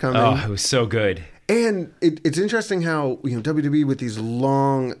see that coming. Oh, it was so good. And it's interesting how WWE with these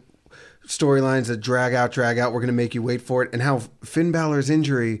long storylines that drag out, we're going to make you wait for it, and how Finn Balor's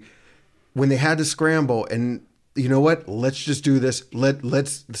injury, when they had to scramble and you know what? Let's just do this.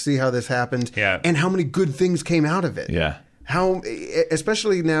 Let's see how this happens. Yeah. And how many good things came out of it. Yeah. How,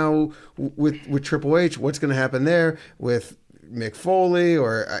 especially now with Triple H, what's going to happen there with Mick Foley,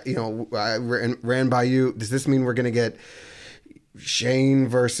 or I ran by you. Does this mean we're going to get Shane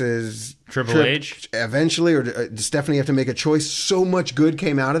versus Triple H eventually, or does Stephanie have to make a choice? So much good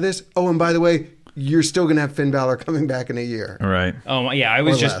came out of this. Oh, and by the way, you're still going to have Finn Balor coming back in a year. Right. Oh, yeah. I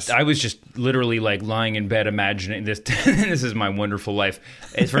was just literally lying in bed imagining this. This is my wonderful life.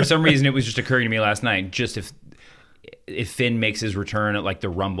 For some reason, it was just occurring to me last night, just if Finn makes his return at the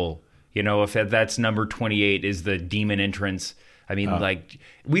Rumble, if that's number 28 is the demon entrance. I mean,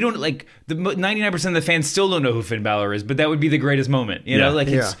 we don't the 99% of the fans still don't know who Finn Balor is, but that would be the greatest moment.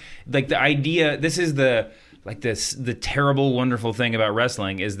 It's the idea. This is the terrible, wonderful thing about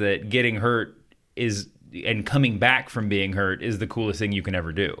wrestling is that getting hurt and coming back from being hurt is the coolest thing you can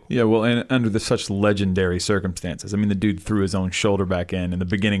ever do. Yeah, well, and under such legendary circumstances. I mean, the dude threw his own shoulder back in the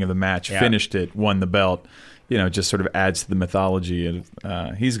beginning of the match, finished it, won the belt. Just sort of adds to the mythology.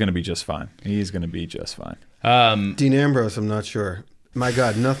 And he's going to be just fine. He's going to be just fine. Dean Ambrose, I'm not sure. My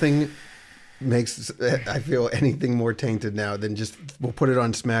God, nothing makes I feel anything more tainted now than just we'll put it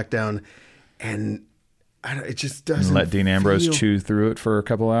on SmackDown and it just doesn't. Let Dean Ambrose chew through it for a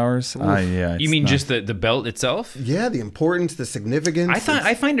couple hours. You mean just the belt itself? Yeah, the importance, the significance.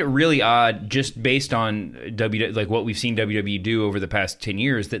 I find it really odd, just based on what we've seen WWE do over the past 10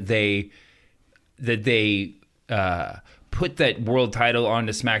 years, that they put that world title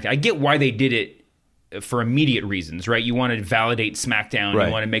onto SmackDown. I get why they did it for immediate reasons, right? You want to validate SmackDown. Right.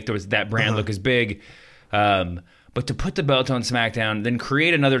 You want to make that brand look as big. But to put the belt on SmackDown, then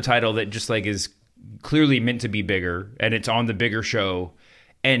create another title that just is clearly meant to be bigger, and it's on the bigger show.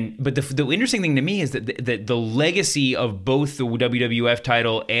 But the interesting thing to me is that the legacy of both the WWF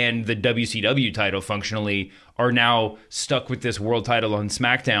title and the WCW title functionally are now stuck with this world title on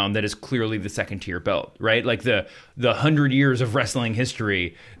SmackDown that is clearly the second tier belt, right? The 100 years of wrestling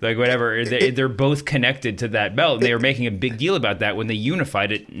history, whatever, they're both connected to that belt. And they were making a big deal about that when they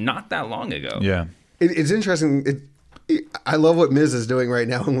unified it not that long ago. Yeah. It's interesting. I love what Miz is doing right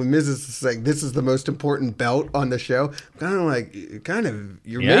now. And when Miz is saying this is the most important belt on the show,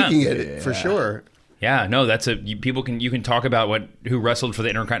 you're making it for sure. Yeah, no, you can talk about who wrestled for the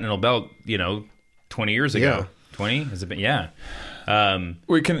Intercontinental Belt, 20 years ago. Yeah. 20? Has it been? Yeah.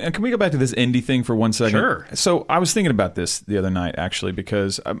 Wait, can we go back to this indie thing for 1 second? Sure. So I was thinking about this the other night, actually,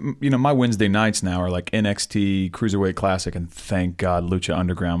 because my Wednesday nights now are like NXT, Cruiserweight Classic, and thank God Lucha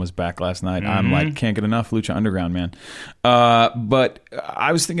Underground was back last night. Mm-hmm. I'm like, can't get enough Lucha Underground, man. But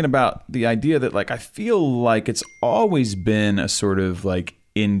I was thinking about the idea that like I feel like it's always been a sort of like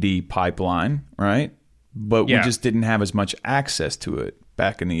indie pipeline, right? But we just didn't have as much access to it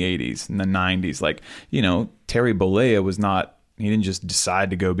back in the 80s and the 90s. Like, Terry Bollea was not... He didn't just decide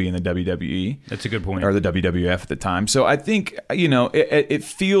to go be in the WWE. That's a good point. Or the WWF at the time. So I think, it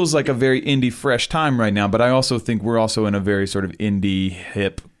feels like a very indie fresh time right now, but I also think we're also in a very sort of indie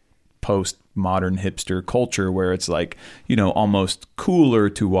hip post-modern hipster culture where it's like, almost cooler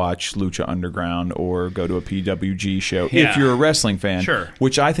to watch Lucha Underground or go to a PWG show if you're a wrestling fan. Sure.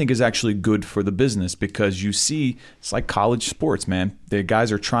 Which I think is actually good for the business because you see, it's like college sports, man. The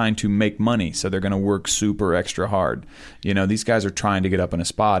guys are trying to make money, so they're going to work super extra hard. These guys are trying to get up in a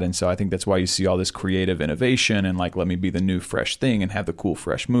spot, and so I think that's why you see all this creative innovation and like, let me be the new fresh thing and have the cool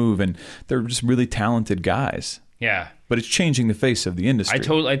fresh move, and they're just really talented guys. Yeah. But it's changing the face of the industry.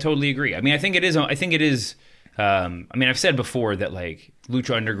 I totally agree. I mean, I think it is. I've said before that like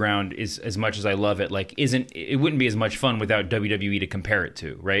Lucha Underground is, as much as I love it, like it wouldn't be as much fun without WWE to compare it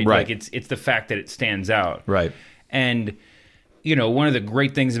to, right? Right. Like it's the fact that it stands out, right? And one of the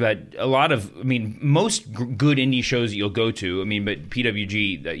great things about most good indie shows that you'll go to, but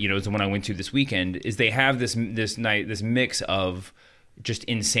PWG, is the one I went to this weekend, is they have this mix of just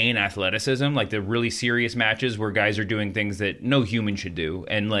insane athleticism, like the really serious matches where guys are doing things that no human should do,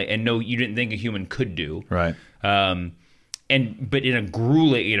 and no, you didn't think a human could do, right? But in a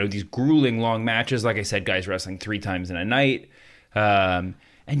grueling, these grueling long matches, like I said, guys wrestling 3 times in a night, and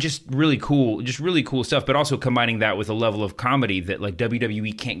just really cool stuff. But also combining that with a level of comedy that like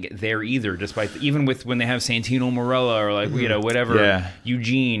WWE can't get there either, despite even with when they have Santino Marella or like whatever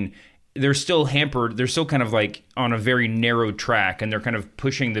Eugene. They're still hampered. They're still kind of like on a very narrow track, and they're kind of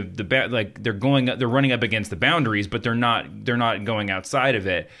pushing they're running up against the boundaries, but they're not going outside of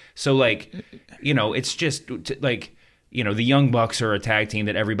it. So like, it's just like, the Young Bucks are a tag team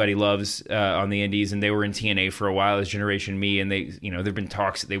that everybody loves on the indies, and they were in TNA for a while as Generation Me, and they, there've been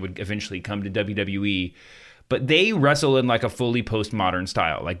talks that they would eventually come to WWE, but they wrestle in like a fully postmodern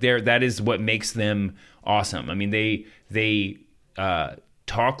style. Like that is what makes them awesome. I mean, they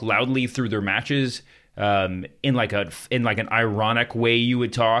talk loudly through their matches in like an ironic way you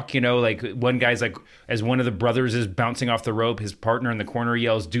would talk, like one guy's like, as one of the brothers is bouncing off the rope, his partner in the corner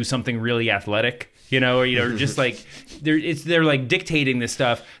yells, "Do something really athletic," or just like they're like dictating this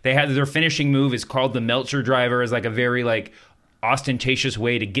stuff. They have their finishing move is called the Meltzer driver, is like a very like ostentatious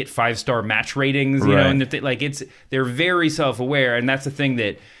way to get 5-star match ratings, right. And they're very self-aware, and that's the thing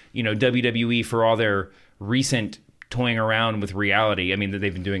that WWE, for all their recent toying around with reality, that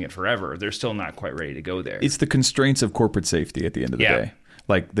they've been doing it forever, they're still not quite ready to go there. It's the constraints of corporate safety at the end of the day.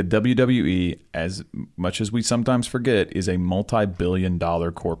 Like the WWE, as much as we sometimes forget, is a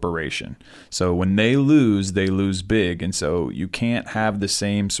multi-billion-dollar corporation. So when they lose big. And so you can't have the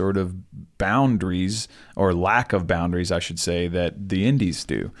same sort of boundaries, or lack of boundaries, I should say, that the indies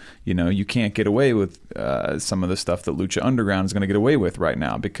do. You can't get away with some of the stuff that Lucha Underground is going to get away with right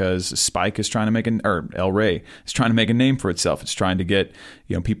now, because Spike is trying to El Rey is trying to make a name for itself. It's trying to get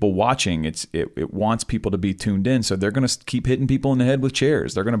people watching. It wants people to be tuned in. So they're going to keep hitting people in the head with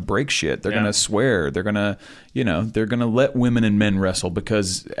chairs. They're going to break shit. They're going to swear. They're going to they're going to let women and men wrestle,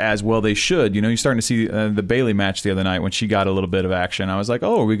 because as well they should. You're starting to see the Bayley match the other night when she got a little bit of action. I was like,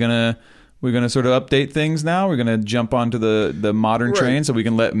 oh, we're going to sort of update things now. We're going to jump onto the modern train so we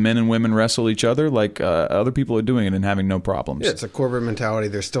can let men and women wrestle each other like other people are doing it and having no problems. Yeah, it's a corporate mentality.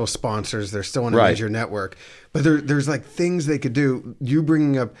 They're still sponsors. They're still in a major network. But there's like things they could do. You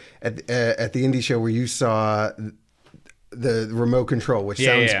bringing up at the indie show where you saw the remote control, which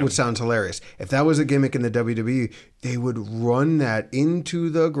sounds hilarious. If that was a gimmick in the WWE, they would run that into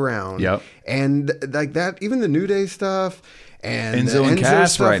the ground. Yep. And like that, even the New Day stuff and Enzo and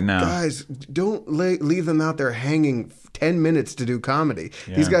Cass stuff, right now. Guys, don't leave them out there hanging 10 minutes to do comedy.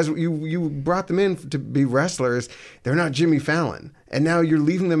 Yeah. These guys, you brought them in to be wrestlers. They're not Jimmy Fallon. And now you're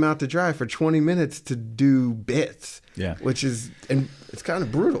leaving them out to dry for 20 minutes to do bits. Yeah. Which is, and it's kind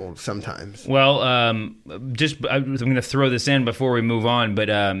of brutal sometimes. Well, I'm going to throw this in before we move on, but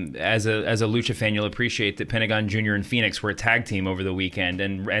as a Lucha fan, you'll appreciate that Pentagon Jr. and Phoenix were a tag team over the weekend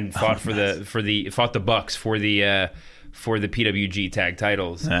and fought fought the Bucks for for the PWG tag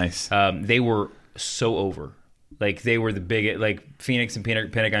titles. Nice. They were so over. Like, they were the biggest, like, Phoenix and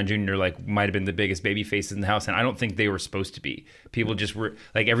Pentagon Jr., like, might have been the biggest baby faces in the house, and I don't think they were supposed to be. People just were,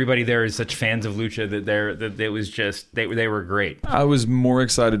 like, everybody there is such fans of Lucha that it was just, they were great. I was more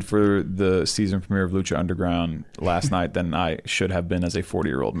excited for the season premiere of Lucha Underground last night than I should have been as a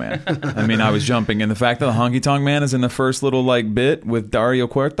 40-year-old man. I mean, I was jumping, and the fact that the Honky Tonk Man is in the first little, like, bit with Dario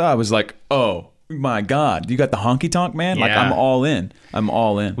Cuerta, I was like, oh, my God, you got the Honky Tonk Man? Like, Yeah. I'm all in.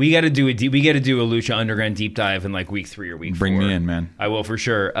 We We got to do a Lucha Underground deep dive in like week 3 or week 4. Bring me in, man. I will for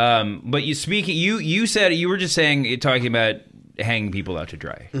sure. But you said, you were just talking about hanging people out to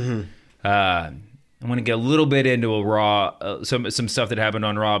dry. Mm-hmm. I want to get a little bit into a Raw, some stuff that happened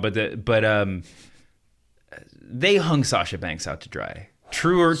on Raw, but they hung Sasha Banks out to dry.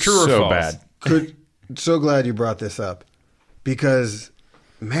 True or So false? bad. So glad you brought this up, because,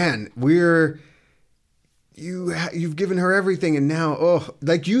 man, you've given her everything, and now,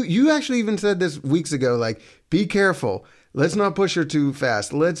 like you actually even said this weeks ago, like, be careful. Let's not push her too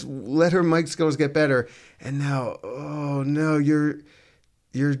fast. Let's let her mic skills get better. And now, oh no, you're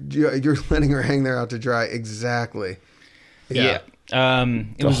letting her hang there out to dry. Exactly. Yeah.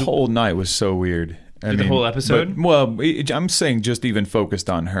 The whole night was so weird. The whole episode? I'm saying just even focused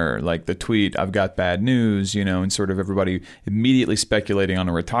on her. Like the tweet, I've got bad news, and sort of everybody immediately speculating on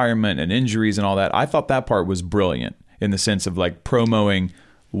a retirement and injuries and all that. I thought that part was brilliant in the sense of like promoting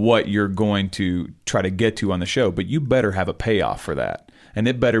what you're going to try to get to on the show. But you better have a payoff for that. And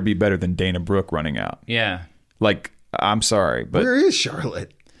it better be better than Dana Brooke running out. Yeah. Like, I'm sorry, but where is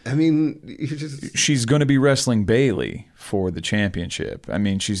Charlotte? I mean, she's going to be wrestling Bayley for the championship. I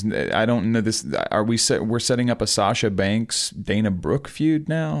mean, I don't know this. We're setting up a Sasha Banks Dana Brooke feud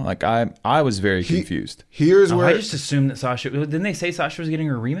now? Like, I was very confused. Here's where I just assumed that Sasha, didn't they say Sasha was getting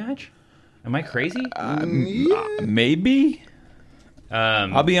her rematch? Am I crazy? Maybe.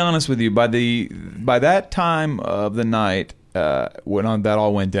 I'll be honest with you. By that time of the night, when that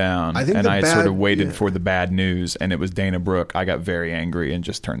all went down, I sort of waited for the bad news, and it was Dana Brooke, I got very angry and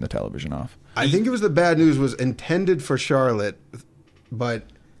just turned the television off. I think it was the bad news was intended for Charlotte, but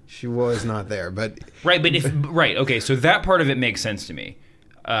she was not there. But okay, so that part of it makes sense to me.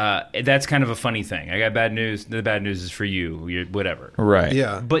 That's kind of a funny thing. I got bad news. The bad news is for you. Whatever. Right.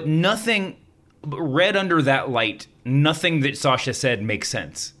 Yeah. But nothing read under that light. Nothing that Sasha said makes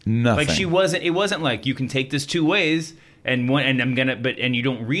sense. Nothing. Like it wasn't like you can take this 2 ways. And you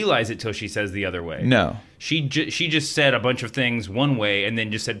don't realize it till she says the other way. No, she just said a bunch of things one way and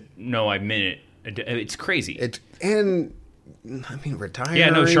then just said no, I meant it. It's crazy. Retiring.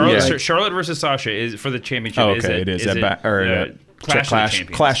 Yeah, no. Charlotte versus Sasha is for the championship. Okay, it is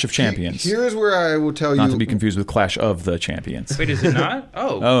Clash of Champions. Here's where I will tell you, not to be confused with Clash of the Champions. Wait, is it not?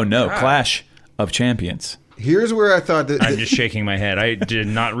 Oh no, God. Clash of Champions. Here's where I thought that... I'm just shaking my head. I did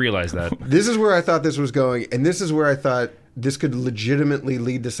not realize that. This is where I thought this was going, and this is where I thought this could legitimately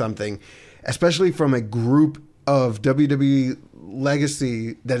lead to something, especially from a group of WWE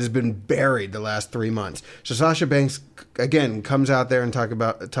legacy that has been buried the last 3 months. So Sasha Banks, again, comes out there and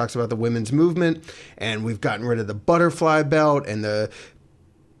talks about the women's movement, and we've gotten rid of the butterfly belt and the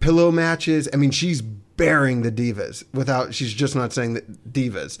pillow matches. I mean, she's burying the divas she's just not saying the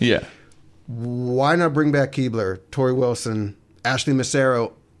divas. Yeah. Why not bring back Keibler, Tori Wilson, Ashley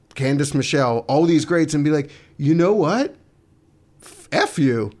Massaro, Candice Michelle, all these greats, and be like, you know what? F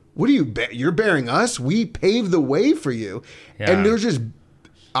you. What are you? You're bearing us. We paved the way for you. Yeah. And there's just,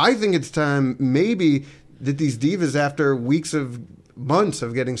 I think it's time maybe that these divas, after months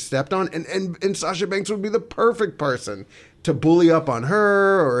of getting stepped on, and Sasha Banks would be the perfect person to bully up on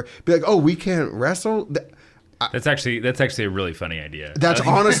her or be like, oh, we can't wrestle. That's actually a really funny idea. That's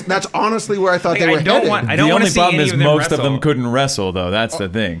honestly where I thought they were headed. The only problem is most of them couldn't wrestle, though. That's the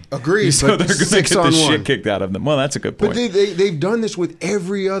thing. Agreed. So they're going to get the shit kicked out of them. Well, that's a good point. But they've done this with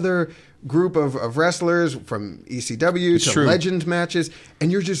every other group of wrestlers, from ECW to Legends matches,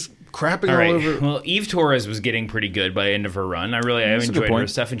 and you're just crapping all over. Well, Eve Torres was getting pretty good by the end of her run. I enjoyed her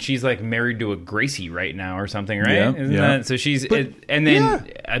stuff, and she's like married to a Gracie right now or something, right? Yeah, Isn't that? So she's, I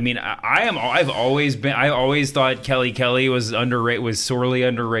mean, I've always thought Kelly was underrated, was sorely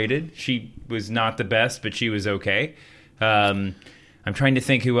underrated. She was not the best, but she was okay. I'm trying to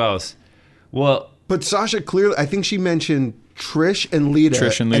think who else. Well, but Sasha clearly, I think she mentioned Trish and Lita,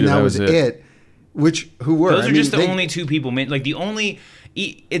 and that was it. Who were? Those are just the only 2 people. Like the only.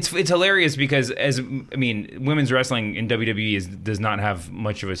 It's hilarious because women's wrestling in WWE does not have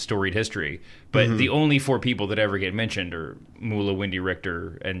much of a storied history, but the only 4 people that ever get mentioned are Moolah, Wendy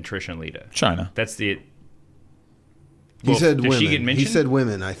Richter, and Trish and Lita. China. That's the. He said does women. She get mentioned? He said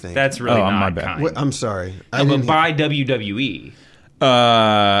women, I think. That's really my not bad. kind. Wait, I'm sorry. No, but by WWE.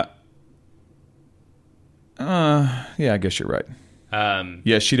 Yeah, I guess you're right.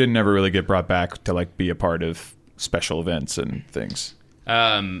 Yeah, she didn't ever really get brought back to like be a part of special events and things. You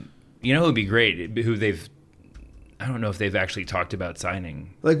know who would be great? I don't know if they've actually talked about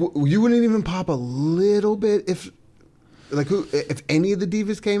signing. Like, you wouldn't even pop a little bit if any of the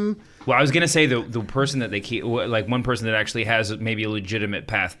divas came. Well, I was gonna say the person that they keep, like one person that actually has maybe a legitimate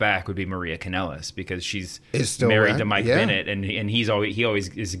path back would be Maria Kanellis, because she's still married around? to Mike Yeah. Bennett, and he always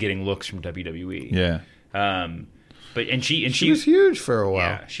is getting looks from WWE. Yeah. She was huge for a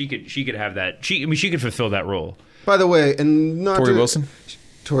while. Yeah, she could have that. She could fulfill that role. By the way, and not Tori Wilson?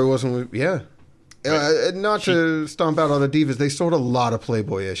 Tori Wilson, yeah. Not to stomp out all the divas, they sold a lot of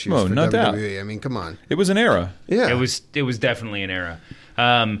Playboy issues for no WWE. doubt. I mean, come on. It was an era. Yeah. It was definitely an era.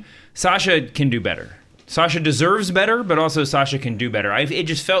 Sasha can do better. Sasha deserves better, but also Sasha can do better. It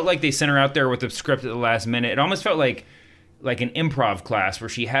just felt like they sent her out there with a script at the last minute. It almost felt like an improv class where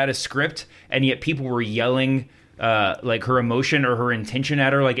she had a script, and yet people were yelling like her emotion or her intention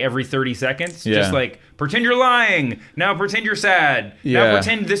at her like every 30 seconds. Yeah. Just like, pretend you're lying. Now pretend you're sad. Yeah. Now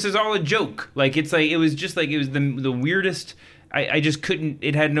pretend this is all a joke. Like, it was the weirdest. I just couldn't.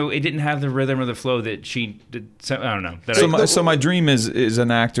 It didn't have the rhythm or the flow that she did. So, I don't know. So my dream is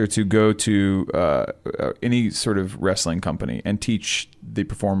an actor to go to any sort of wrestling company and teach the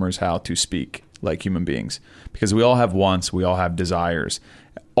performers how to speak like human beings, because we all have wants, we all have desires.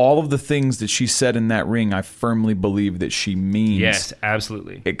 All of the things that she said in that ring, I firmly believe that she means. Yes,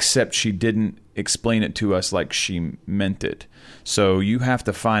 absolutely. Except she didn't explain it to us like she meant it. So you have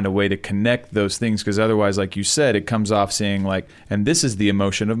to find a way to connect those things, because otherwise, like you said, it comes off saying like, and this is the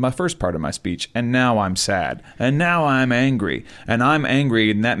emotion of my first part of my speech, and now I'm sad, and now I'm angry, and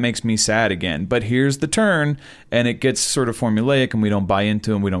that makes me sad again. But here's the turn, and it gets sort of formulaic, and we don't buy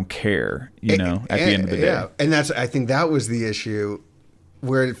into it, and we don't care, at the end of the day. Yeah, and I think that was the issue,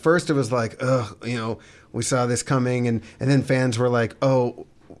 where at first it was like, ugh, we saw this coming, and then fans were like, oh,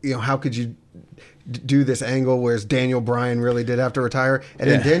 how could you do this angle, whereas Daniel Bryan really did have to retire. And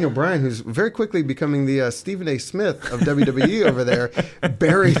then Daniel Bryan, who's very quickly becoming the Stephen A. Smith of WWE over there,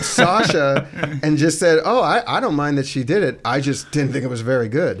 buried Sasha and just said, oh, I don't mind that she did it. I just didn't think it was very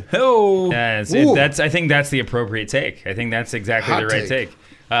good. Oh, I think that's the appropriate take. I think that's exactly the right take.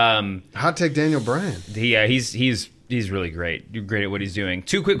 Hot take Daniel Bryan. He's really great. You're great at what he's doing.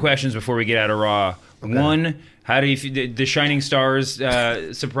 2 quick questions before we get out of Raw. Okay. One, how do you the Shining Stars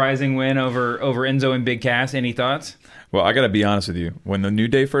surprising win over Enzo and Big Cass? Any thoughts? Well, I got to be honest with you. When the New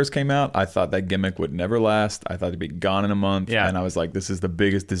Day first came out, I thought that gimmick would never last. I thought it'd be gone in a month. Yeah. And I was like, this is the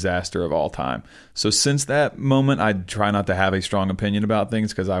biggest disaster of all time. So since that moment, I try not to have a strong opinion about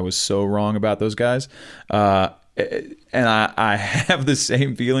things, because I was so wrong about those guys. And I have the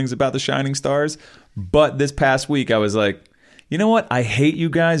same feelings about the Shining Stars. But this past week, I was like, you know what? I hate you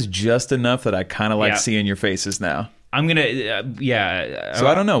guys just enough that I kind of like seeing your faces now. I'm going to, So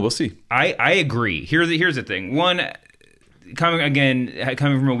I don't know. We'll see. I agree. Here's the thing. One, coming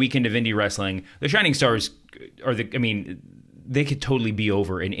from a weekend of indie wrestling, the Shining Stars they could totally be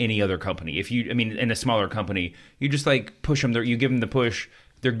over in any other company. In a smaller company, you just like push them. You give them the push.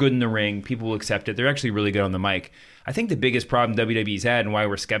 They're good in the ring. People will accept it. They're actually really good on the mic. I think the biggest problem WWE's had, and why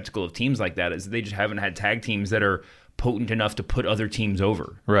we're skeptical of teams like that, is they just haven't had tag teams that are potent enough to put other teams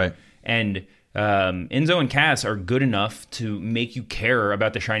over. Right. And Enzo and Cass are good enough to make you care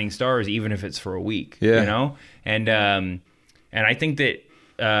about the Shining Stars, even if it's for a week. Yeah. And I think that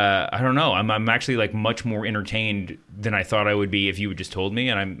I don't know. I'm actually like much more entertained than I thought I would be if you had just told me,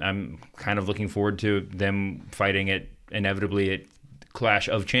 and I'm kind of looking forward to them fighting it inevitably at Clash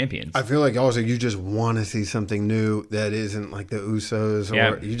of Champions. I feel like also you just want to see something new that isn't like the Usos,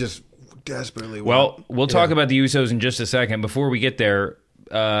 or you just desperately want. Well, we'll talk about the Usos in just a second. Before we get there,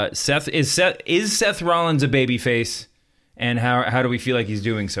 Seth Rollins a babyface, and how do we feel like he's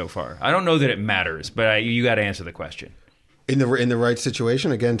doing so far? I don't know that it matters, but you got to answer the question. In the right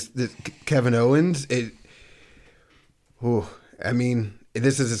situation against Kevin Owens, this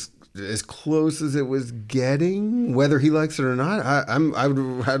is as close as it was getting, whether he likes it or not. I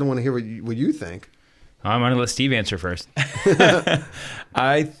don't want to hear what you think. I'm going to let Steve answer first.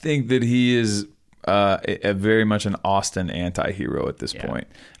 I think that he is a very much an Austin anti-hero at this point.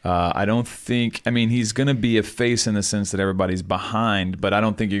 I don't think, he's going to be a face in the sense that everybody's behind, but I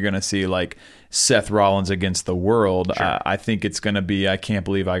don't think you're going to see like Seth Rollins against the world. Sure. I think it's going to be, I can't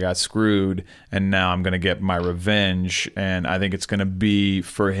believe I got screwed, and now I'm going to get my revenge. And I think it's going to be,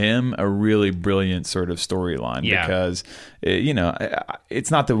 for him, a really brilliant sort of storyline. Yeah. Because, it's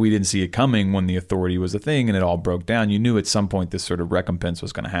not that we didn't see it coming when the Authority was a thing and it all broke down. You knew at some point this sort of recompense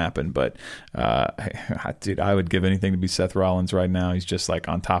was going to happen. But, dude, I would give anything to be Seth Rollins right now. He's just like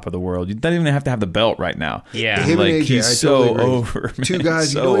on top of the world. You don't even have to have the belt right now. Yeah. Him Like, and AJ, he's I so totally agree. over. Man. Two guys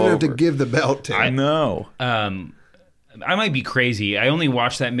He's you so don't even have to over. give the belt to. I know. I might be crazy. I only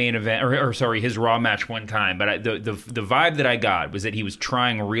watched that main event, or sorry, his Raw match one time. But the vibe that I got was that he was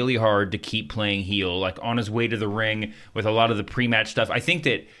trying really hard to keep playing heel, like on his way to the ring with a lot of the pre-match stuff. I think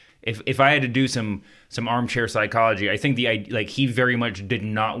that if I had to do some armchair psychology, I think he very much did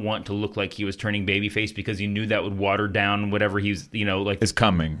not want to look like he was turning babyface because he knew that would water down whatever he's It's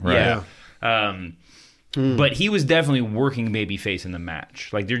coming, right? Yeah. But he was definitely working babyface in the match.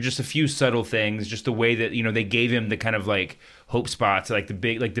 Like, there's just a few subtle things, just the way that they gave him the kind of like hope spots, like the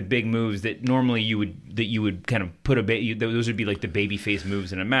big moves that normally you would kind of put those would be like the babyface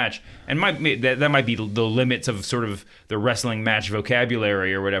moves in a match, and that might be the limits of sort of the wrestling match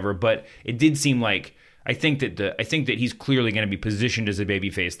vocabulary or whatever. But it did seem like I think that he's clearly going to be positioned as a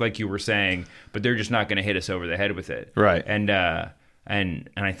babyface, like you were saying, but they're just not going to hit us over the head with it, Right? And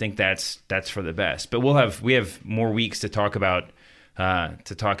I think that's for the best. But we have more weeks to talk about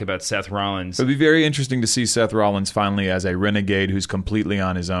Seth Rollins. It'll be very interesting to see Seth Rollins finally as a renegade who's completely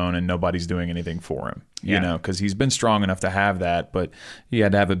on his own and nobody's doing anything for him. Because he's been strong enough to have that, but he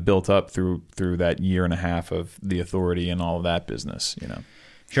had to have it built up through that year and a half of the Authority and all of that business.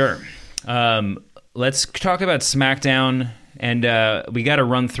 Sure. Let's talk about SmackDown, and we got to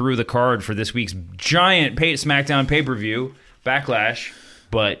run through the card for this week's giant SmackDown pay-per-view. Backlash,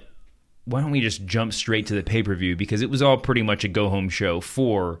 but why don't we just jump straight to the pay-per-view, because it was all pretty much a go-home show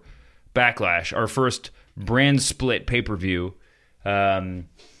for Backlash, our first brand split pay-per-view. At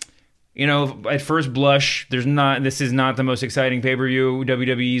first blush, this is not the most exciting pay-per-view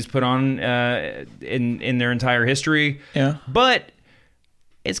WWE's put on in their entire history. Yeah. But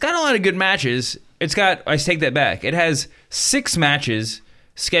it's got a lot of good matches. I take that back. It has 6 matches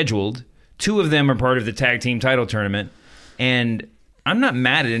scheduled. 2 of them are part of the tag team title tournament. And I'm not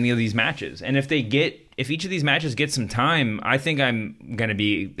mad at any of these matches. And if each of these matches get some time, I think I'm going to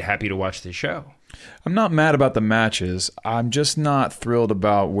be happy to watch this show. I'm not mad about the matches. I'm just not thrilled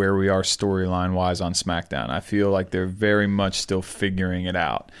about where we are storyline-wise on SmackDown. I feel like they're very much still figuring it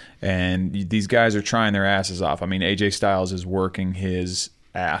out. And these guys are trying their asses off. I mean, AJ Styles is working his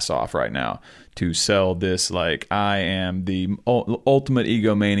ass off right now to sell this, like, I am the ultimate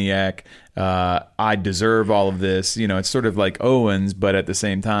egomaniac. I deserve all of this. It's sort of like Owens, but at the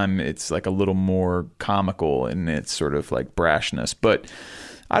same time, it's like a little more comical in its sort of like brashness. But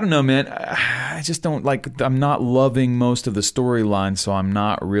I don't know, man. I just don't I'm not loving most of the storyline, so I'm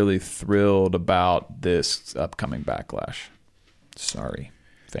not really thrilled about this upcoming Backlash. Sorry,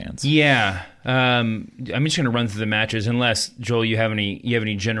 fans. Yeah. I'm just going to run through the matches, unless, Joel, you have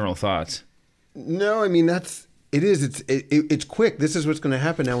any general thoughts. No, I mean it's quick. This is what's going to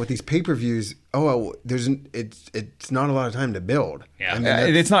happen now with these pay-per-views. It's not a lot of time to build. Yeah, I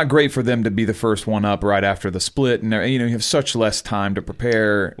mean, it's not great for them to be the first one up right after the split, and you have such less time to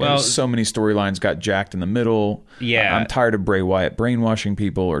prepare. Well, and so many storylines got jacked in the middle. Yeah, I'm tired of Bray Wyatt brainwashing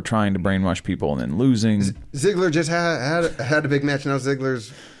people or trying to brainwash people and then losing. Ziggler just had a big match. Now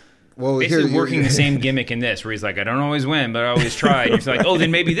Ziggler's basically working the same gimmick in this, where he's like, I don't always win, but I always try. And you're like, oh,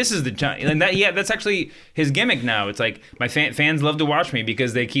 then maybe this is the time. And that's actually his gimmick now. It's like, my fans love to watch me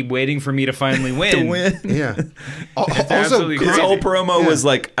because they keep waiting for me to finally win. To win. Yeah. Also, his whole promo was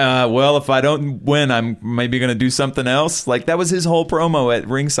like, well, if I don't win, I'm maybe going to do something else. Like, that was his whole promo at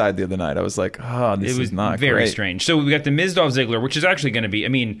ringside the other night. I was like, this is not very great. strange. So we got the Miz Dolph Ziggler, which is actually going to be, I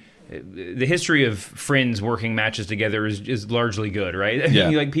mean, the history of friends working matches together is largely good, right? Yeah.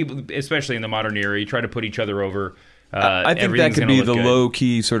 Like, people, especially in the modern era, you try to put each other over. I think that could be the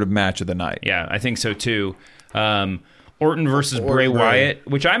low-key sort of match of the night. Yeah, I think so too. Orton versus Bray Wyatt,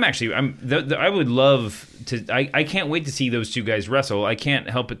 which I would love to. I can't wait to see those two guys wrestle. I can't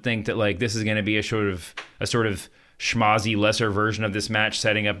help but think that, like, this is going to be a sort of schmozzy, lesser version of this match,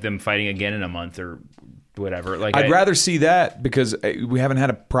 setting up them fighting again in a month or whatever. Like, I'd rather see that because we haven't had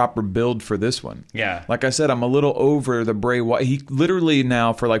a proper build for this one. Yeah. Like I said, I'm a little over the Bray Wyatt. He literally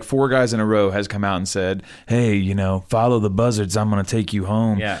now, for like 4 guys in a row, has come out and said, hey, follow the buzzards. I'm going to take you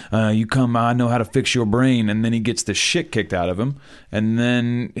home. Yeah. You come, I know how to fix your brain. And then he gets the shit kicked out of him. And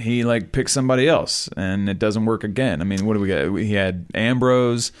then he picks somebody else and it doesn't work again. I mean, what do we got? He had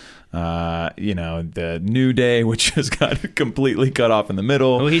Ambrose. The New Day, which just got completely cut off in the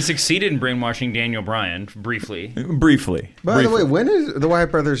middle. Well, he succeeded in brainwashing Daniel Bryan briefly. By the way, when is the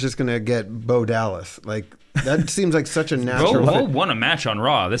Wyatt brothers just going to get Bo Dallas? Like, that seems like such a natural. Bo won a match on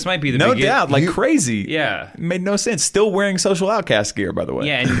Raw. This might be the no doubt, crazy. Yeah, it made no sense. Still wearing Social Outcast gear, by the way.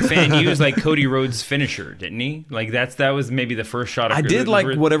 Yeah, and fan used like Cody Rhodes' finisher, didn't he? Like that was maybe the first shot. I did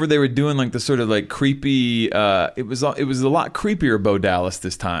like whatever they were doing, like the sort of like creepy. It was a lot creepier Bo Dallas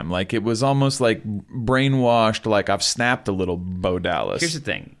this time. Like it was almost like brainwashed. Like I've snapped a little Bo Dallas. Here's the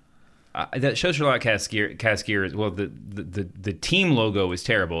thing. That Social Outcast gear is, well, the team logo is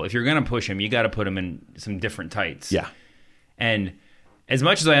terrible. If you're going to push him, you got to put him in some different tights. Yeah. And as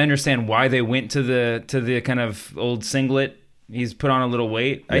much as I understand why they went to the kind of old singlet, he's put on a little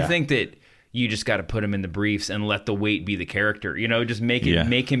weight. Yeah. I think that you just got to put him in the briefs and let the weight be the character. Just make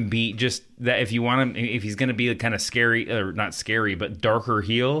him be just that. If you want him, if he's going to be kind of scary, or not scary, but darker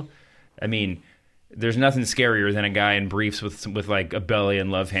heel, I mean, there's nothing scarier than a guy in briefs with like a belly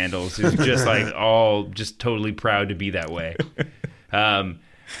and love handles who's just like all just totally proud to be that way. But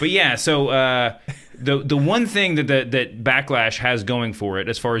yeah, so the one thing that Backlash has going for it,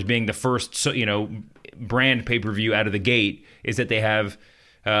 as far as being the first brand pay-per-view out of the gate, is that they have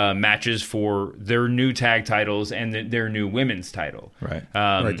matches for their new tag titles and their new women's title. Right.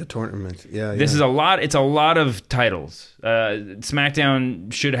 Right, the tournaments. Yeah. This is a lot. It's a lot of titles.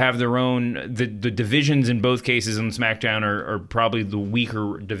 SmackDown should have their own. The divisions in both cases on SmackDown are probably the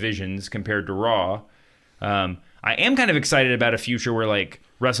weaker divisions compared to Raw. I am kind of excited about a future where like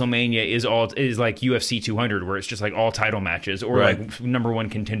WrestleMania is like UFC 200, where it's just like all title matches or like number one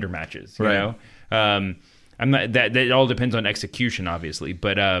contender matches. You know. I'm not that all depends on execution, obviously,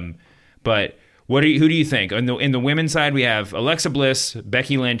 but who do you think? In the women's side, we have Alexa Bliss,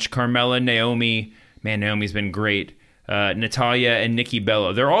 Becky Lynch, Carmella, Naomi. Man, Naomi's been great. Natalya and Nikki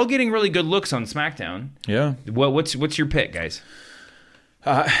Bella. They're all getting really good looks on SmackDown. Yeah. What's your pick, guys?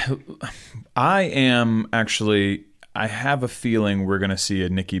 I am actually. I have a feeling we're going to see a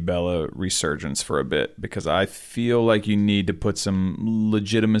Nikki Bella resurgence for a bit, because I feel like you need to put some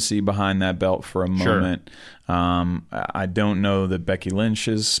legitimacy behind that belt for a moment. I don't know that Becky Lynch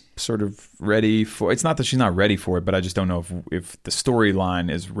is sort of ready for. It's not that she's not ready for it, but I just don't know if the storyline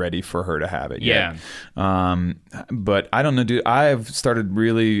is ready for her to have it yet. But I don't know, dude. I've started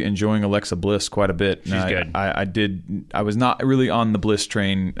really enjoying Alexa Bliss quite a bit. She's good. I was not really on the Bliss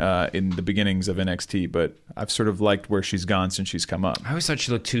train in the beginnings of NXT, but I've sort of liked where she's gone since she's come up. I always thought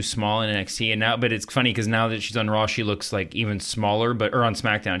she looked too small in NXT, but it's funny because now that she's on Raw, she looks like even smaller. Or on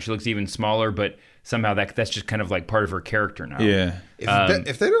SmackDown, she looks even smaller, but somehow that's just kind of like part of her character now. Yeah.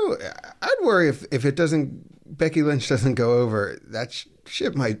 If they don't, I'd worry if it doesn't. Becky Lynch doesn't go over, that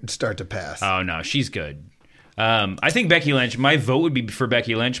ship might start to pass. Oh no, she's good. I think Becky Lynch. My vote would be for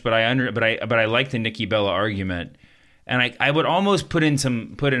Becky Lynch, but I like the Nikki Bella argument, and I would almost put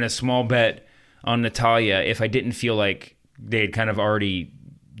in a small bet on Natalya if I didn't feel like they had kind of already.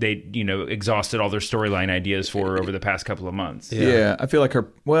 They, exhausted all their storyline ideas for her over the past couple of months. Yeah, I feel like her.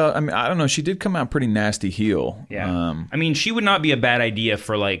 Well, I mean, I don't know. She did come out pretty nasty heel. Yeah, I mean, she would not be a bad idea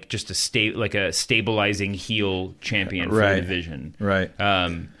for like just a stabilizing heel champion for the division. Right.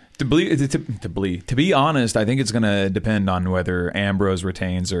 To be honest, I think it's going to depend on whether Ambrose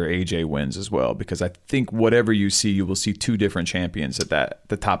retains or AJ wins as well, because I think whatever you see, you will see two different champions at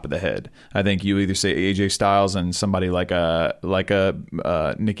the top of the head. I think you either say AJ Styles and somebody like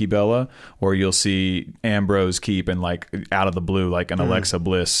a Nikki Bella, or you'll see Ambrose keep and like out of the blue like an Alexa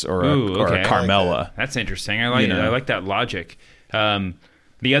Bliss or a Carmella. Like that's interesting. I like it. I like that logic. The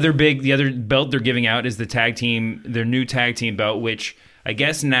other belt they're giving out is their new tag team belt, which I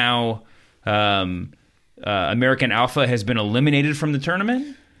guess now American Alpha has been eliminated from the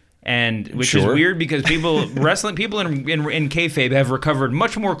tournament, and which is weird because wrestling people in kayfabe have recovered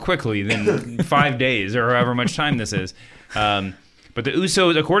much more quickly than 5 days or however much time this is. But the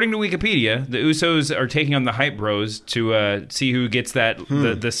Usos, according to Wikipedia, the Usos are taking on the Hype Bros to see who gets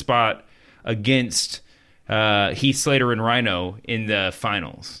the spot against Heath Slater and Rhino in the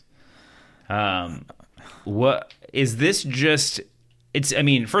finals. What is this just?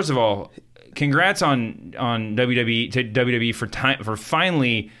 First of all, congrats on WWE for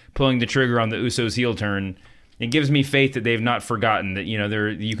finally pulling the trigger on the Usos heel turn. It gives me faith that they've not forgotten that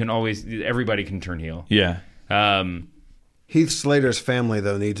everybody can turn heel. Yeah. Heath Slater's family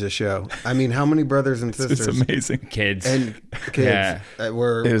though needs a show. I mean, how many brothers and sisters? It's amazing. Kids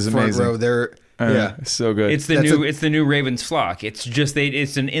were front row. Yeah. So good. It's the new Ravens flock. It's just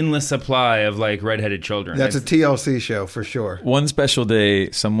it's an endless supply of like redheaded children. That's a TLC show for sure. One special day,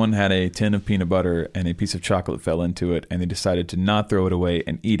 someone had a tin of peanut butter and a piece of chocolate fell into it, and they decided to not throw it away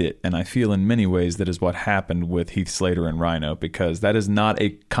and eat it. And I feel in many ways that is what happened with Heath Slater and Rhino, because that is not a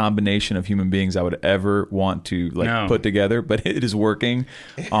combination of human beings I would ever want to put together, but it is working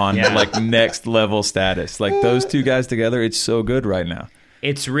on like next level status. Like those two guys together, it's so good right now.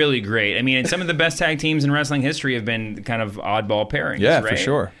 It's really great. I mean, and some of the best tag teams in wrestling history have been kind of oddball pairings. Yeah, right? for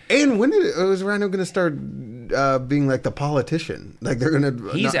sure. And when was Rhino going to start being like the politician? Like they're going to.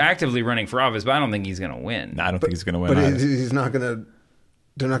 He's actively running for office, but I don't think he's going to win. No, I don't think he's going to win. But he's not going to.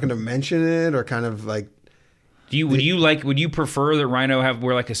 They're not going to mention it, or kind of like. Would you prefer that Rhino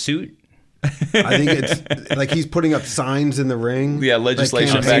wear like a suit? I think it's like he's putting up signs in the ring. Yeah,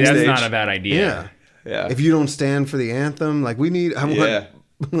 legislation like, backstage. That's not a bad idea. Yeah. If you don't stand for the anthem, like we need.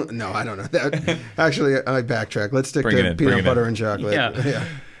 No, I don't know. Actually, I backtrack. Let's stick to peanut butter and chocolate.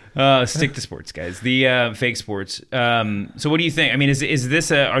 Yeah. Stick to sports, guys. The fake sports. So, what do you think? I mean, is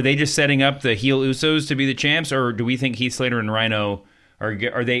this are they just setting up the heel Usos to be the champs, or do we think Heath Slater and Rhino are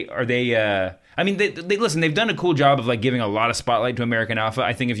they? I mean, they listen. They've done a cool job of like giving a lot of spotlight to American Alpha.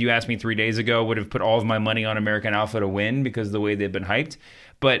 I think if you asked me 3 days ago, I would have put all of my money on American Alpha to win because of the way they've been hyped.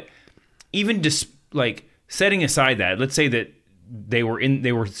 But even just like setting aside that, let's say that they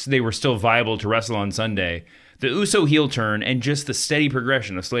were still viable to wrestle on Sunday. The Uso heel turn and just the steady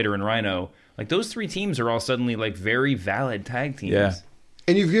progression of Slater and Rhino, like those three teams are all suddenly like very valid tag teams. Yeah.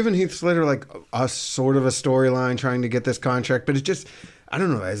 And you've given Heath Slater like a sort of a storyline trying to get this contract, but it's just, I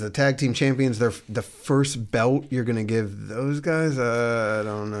don't know, as the tag team champions, they're the first belt you're going to give those guys. I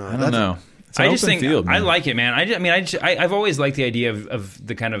don't know. I don't know. I just think I like it, man. I've always liked the idea of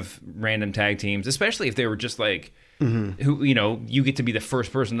the kind of random tag teams, especially if they were just like, who, you get to be the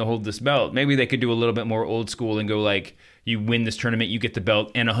first person to hold this belt. Maybe they could do a little bit more old school and go like, you win this tournament, you get the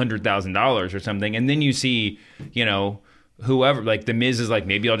belt and $100,000 or something, and then you see, whoever, like the Miz is like,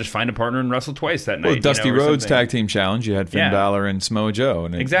 maybe I'll just find a partner and wrestle twice that night. Well, Dusty Rhodes tag team challenge, you had Finn Balor and Samoa Joe,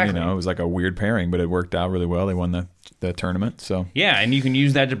 and it, it was like a weird pairing, but it worked out really well. They won the tournament, so and you can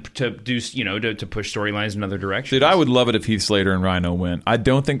use that to do to push storylines in other directions. Dude, I would love it if Heath Slater and Rhino win. I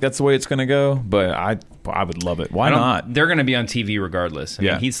don't think that's the way it's going to go, but I would love it. Why not? They're going to be on TV regardless. I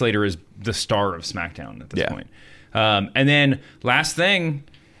mean, Heath Slater is the star of SmackDown at this point. And then last thing,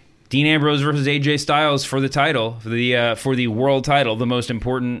 Dean Ambrose versus AJ Styles for the title, for the world title, the most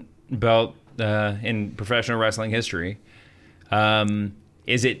important belt in professional wrestling history. Do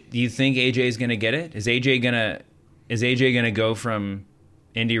you think AJ is going to get it? Is AJ gonna go from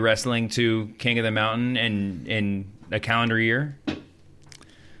indie wrestling to King of the Mountain in a calendar year?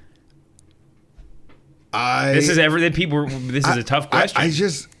 This is a tough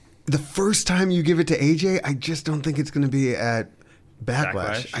question. The first time you give it to AJ, I just don't think it's going to be at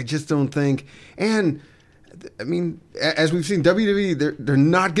Backlash. I just don't think. And I mean, as we've seen, WWE, they're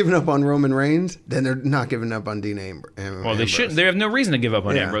not giving up on Roman Reigns, then they're not giving up on Dean Ambrose. Well, they shouldn't. They have no reason to give up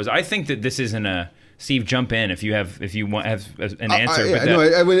on Ambrose. I think that this isn't a Steve, jump in if you have an answer.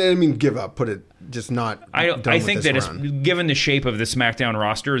 I mean, give up. Put it just not. I think that given the shape of the SmackDown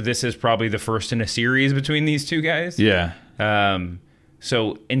roster, this is probably the first in a series between these two guys. Yeah.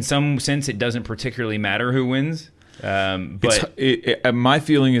 So in some sense, it doesn't particularly matter who wins. But my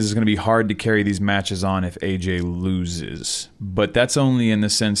feeling is it's going to be hard to carry these matches on if AJ loses. But that's only in the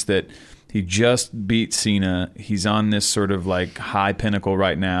sense that he just beat Cena. He's on this sort of like high pinnacle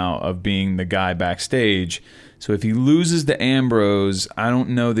right now of being the guy backstage. So if he loses to Ambrose, I don't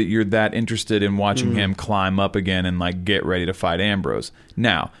know that you're that interested in watching him climb up again and like get ready to fight Ambrose.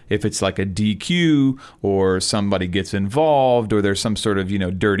 Now, if it's like a DQ or somebody gets involved or there's some sort of,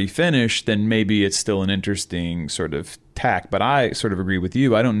 dirty finish, then maybe it's still an interesting sort of tack. But I sort of agree with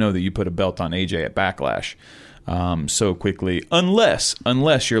you. I don't know that you put a belt on AJ at Backlash so quickly, unless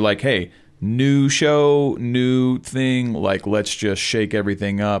you're like, hey, new show, new thing, like let's just shake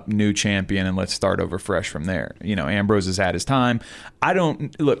everything up, new champion, and let's start over fresh from there. Ambrose has had his time. I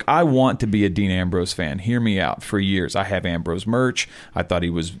want to be a Dean Ambrose fan. Hear me out. For years, I have Ambrose merch. I thought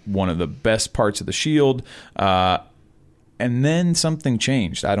he was one of the best parts of the Shield. And then something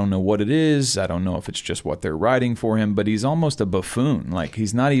changed. I don't know what it is. I don't know if it's just what they're writing for him, but he's almost a buffoon. Like,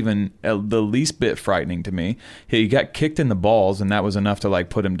 he's not even the least bit frightening to me. He got kicked in the balls, and that was enough to, like,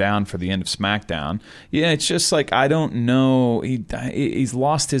 put him down for the end of SmackDown. Yeah, it's just like, I don't know. He's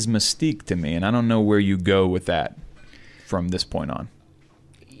lost his mystique to me, and I don't know where you go with that from this point on.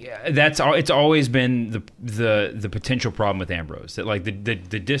 Yeah, it's always been the potential problem with Ambrose. That, like, the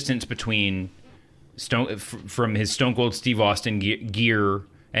distance between from his Stone Cold Steve Austin gear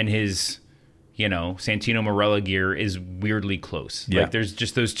and his, Santino Marella gear is weirdly close. Yeah. Like there's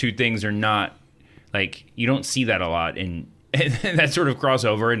just those two things are not like you don't see that a lot in that sort of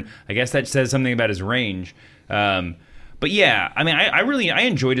crossover, and I guess that says something about his range. But yeah, I mean, I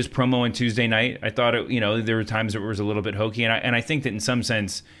enjoyed his promo on Tuesday night. I thought there were times it was a little bit hokey, and I think that in some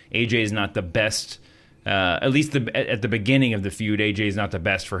sense AJ is not the best. At least at the beginning of the feud, AJ is not the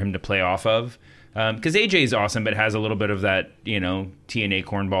best for him to play off of. Because AJ is awesome, but has a little bit of that, TNA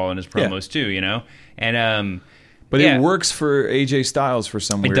cornball in his promos too, and but it works for AJ Styles for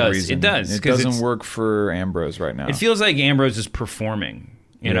some weird reason. It does. It doesn't work for Ambrose right now. It feels like Ambrose is performing,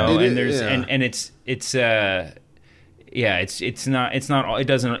 and it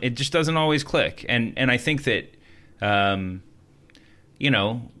just doesn't always click, and I think that,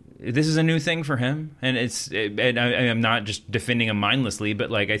 this is a new thing for him, and I'm not just defending him mindlessly,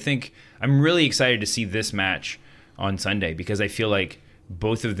 but like I think I'm really excited to see this match on Sunday because I feel like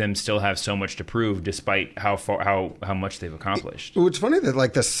both of them still have so much to prove, despite how much they've accomplished. It's funny that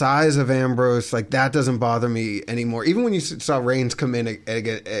like the size of Ambrose, like that doesn't bother me anymore. Even when you saw Reigns come in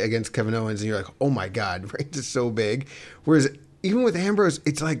against Kevin Owens, and you're like, oh my God, Reigns is so big. Whereas even with Ambrose,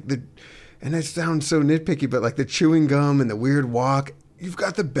 it's like and it sounds so nitpicky, but like the chewing gum and the weird walk. You've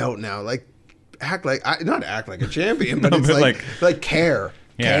got the belt now. Like, not act like a champion, but it's like care.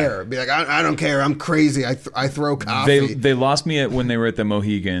 Yeah. Care. Be like, I don't care. I'm crazy. I throw coffee. They lost me when they were at the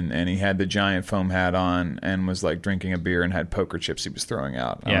Mohegan, and he had the giant foam hat on and was like drinking a beer and had poker chips he was throwing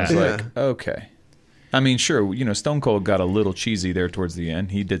out. I was like, okay. I mean, sure, Stone Cold got a little cheesy there towards the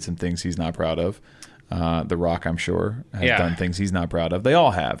end. He did some things he's not proud of. The Rock, I'm sure, has done things he's not proud of. They all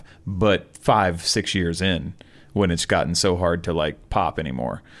have. But 5-6 years in, when it's gotten so hard to like pop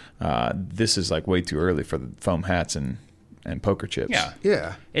anymore. This is like way too early for the foam hats and poker chips.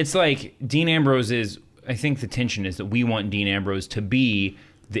 Yeah. It's like Dean Ambrose I think the tension is that we want Dean Ambrose to be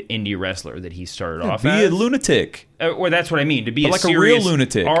the indie wrestler that he started off as. Be a lunatic. Or that's what I mean, to be like a real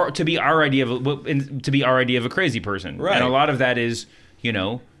lunatic. To be our idea of a crazy person. Right. And a lot of that is,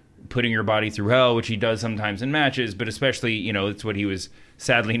 putting your body through hell, which he does sometimes in matches, but especially, it's what he was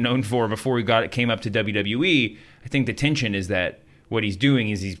sadly known for before he came up to WWE. I think the tension is that what he's doing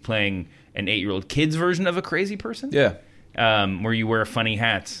is he's playing an 8-year-old kid's version of a crazy person. Yeah. Where you wear funny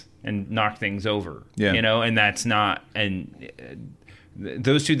hats and knock things over. Yeah. And that's not,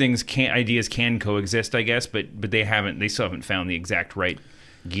 those two ideas can coexist, I guess, but they still haven't found the exact right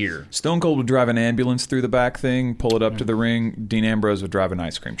gear. Stone Cold would drive an ambulance through the back thing, pull it up to the ring. Dean Ambrose would drive an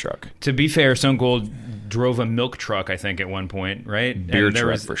ice cream truck. To be fair, Stone Cold drove a milk truck, I think, at one point, right? Beer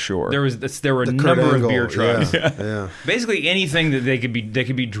truck for sure. There were a number of beer trucks. Yeah. Basically, anything that they could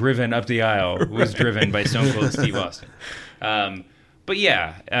be driven up the aisle was driven by Stone Cold Steve Austin. But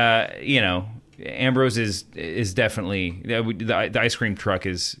yeah, Ambrose is definitely the ice cream truck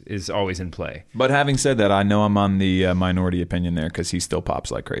is always in play. But having said that, I know I'm on the minority opinion there because he still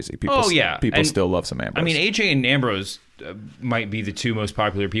pops like crazy. People still love some Ambrose. I mean, AJ and Ambrose might be the two most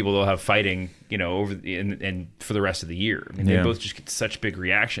popular people they'll have fighting, over and for the rest of the year. I mean, they both just get such big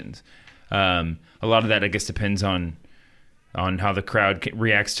reactions. A lot of that, I guess, depends on how the crowd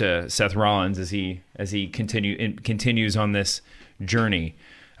reacts to Seth Rollins as he continues on this journey.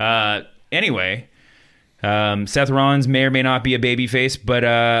 Anyway, Seth Rollins may or may not be a babyface,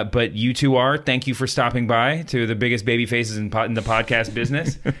 but you two are. Thank you for stopping by to the biggest baby faces in the podcast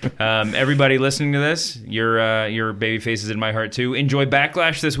business. Everybody listening to this, you're baby faces in my heart too. Enjoy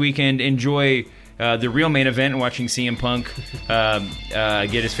Backlash this weekend. Enjoy the real main event, watching CM Punk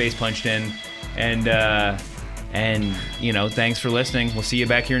get his face punched in. And thanks for listening. We'll see you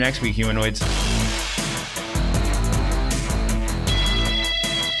back here next week, humanoids.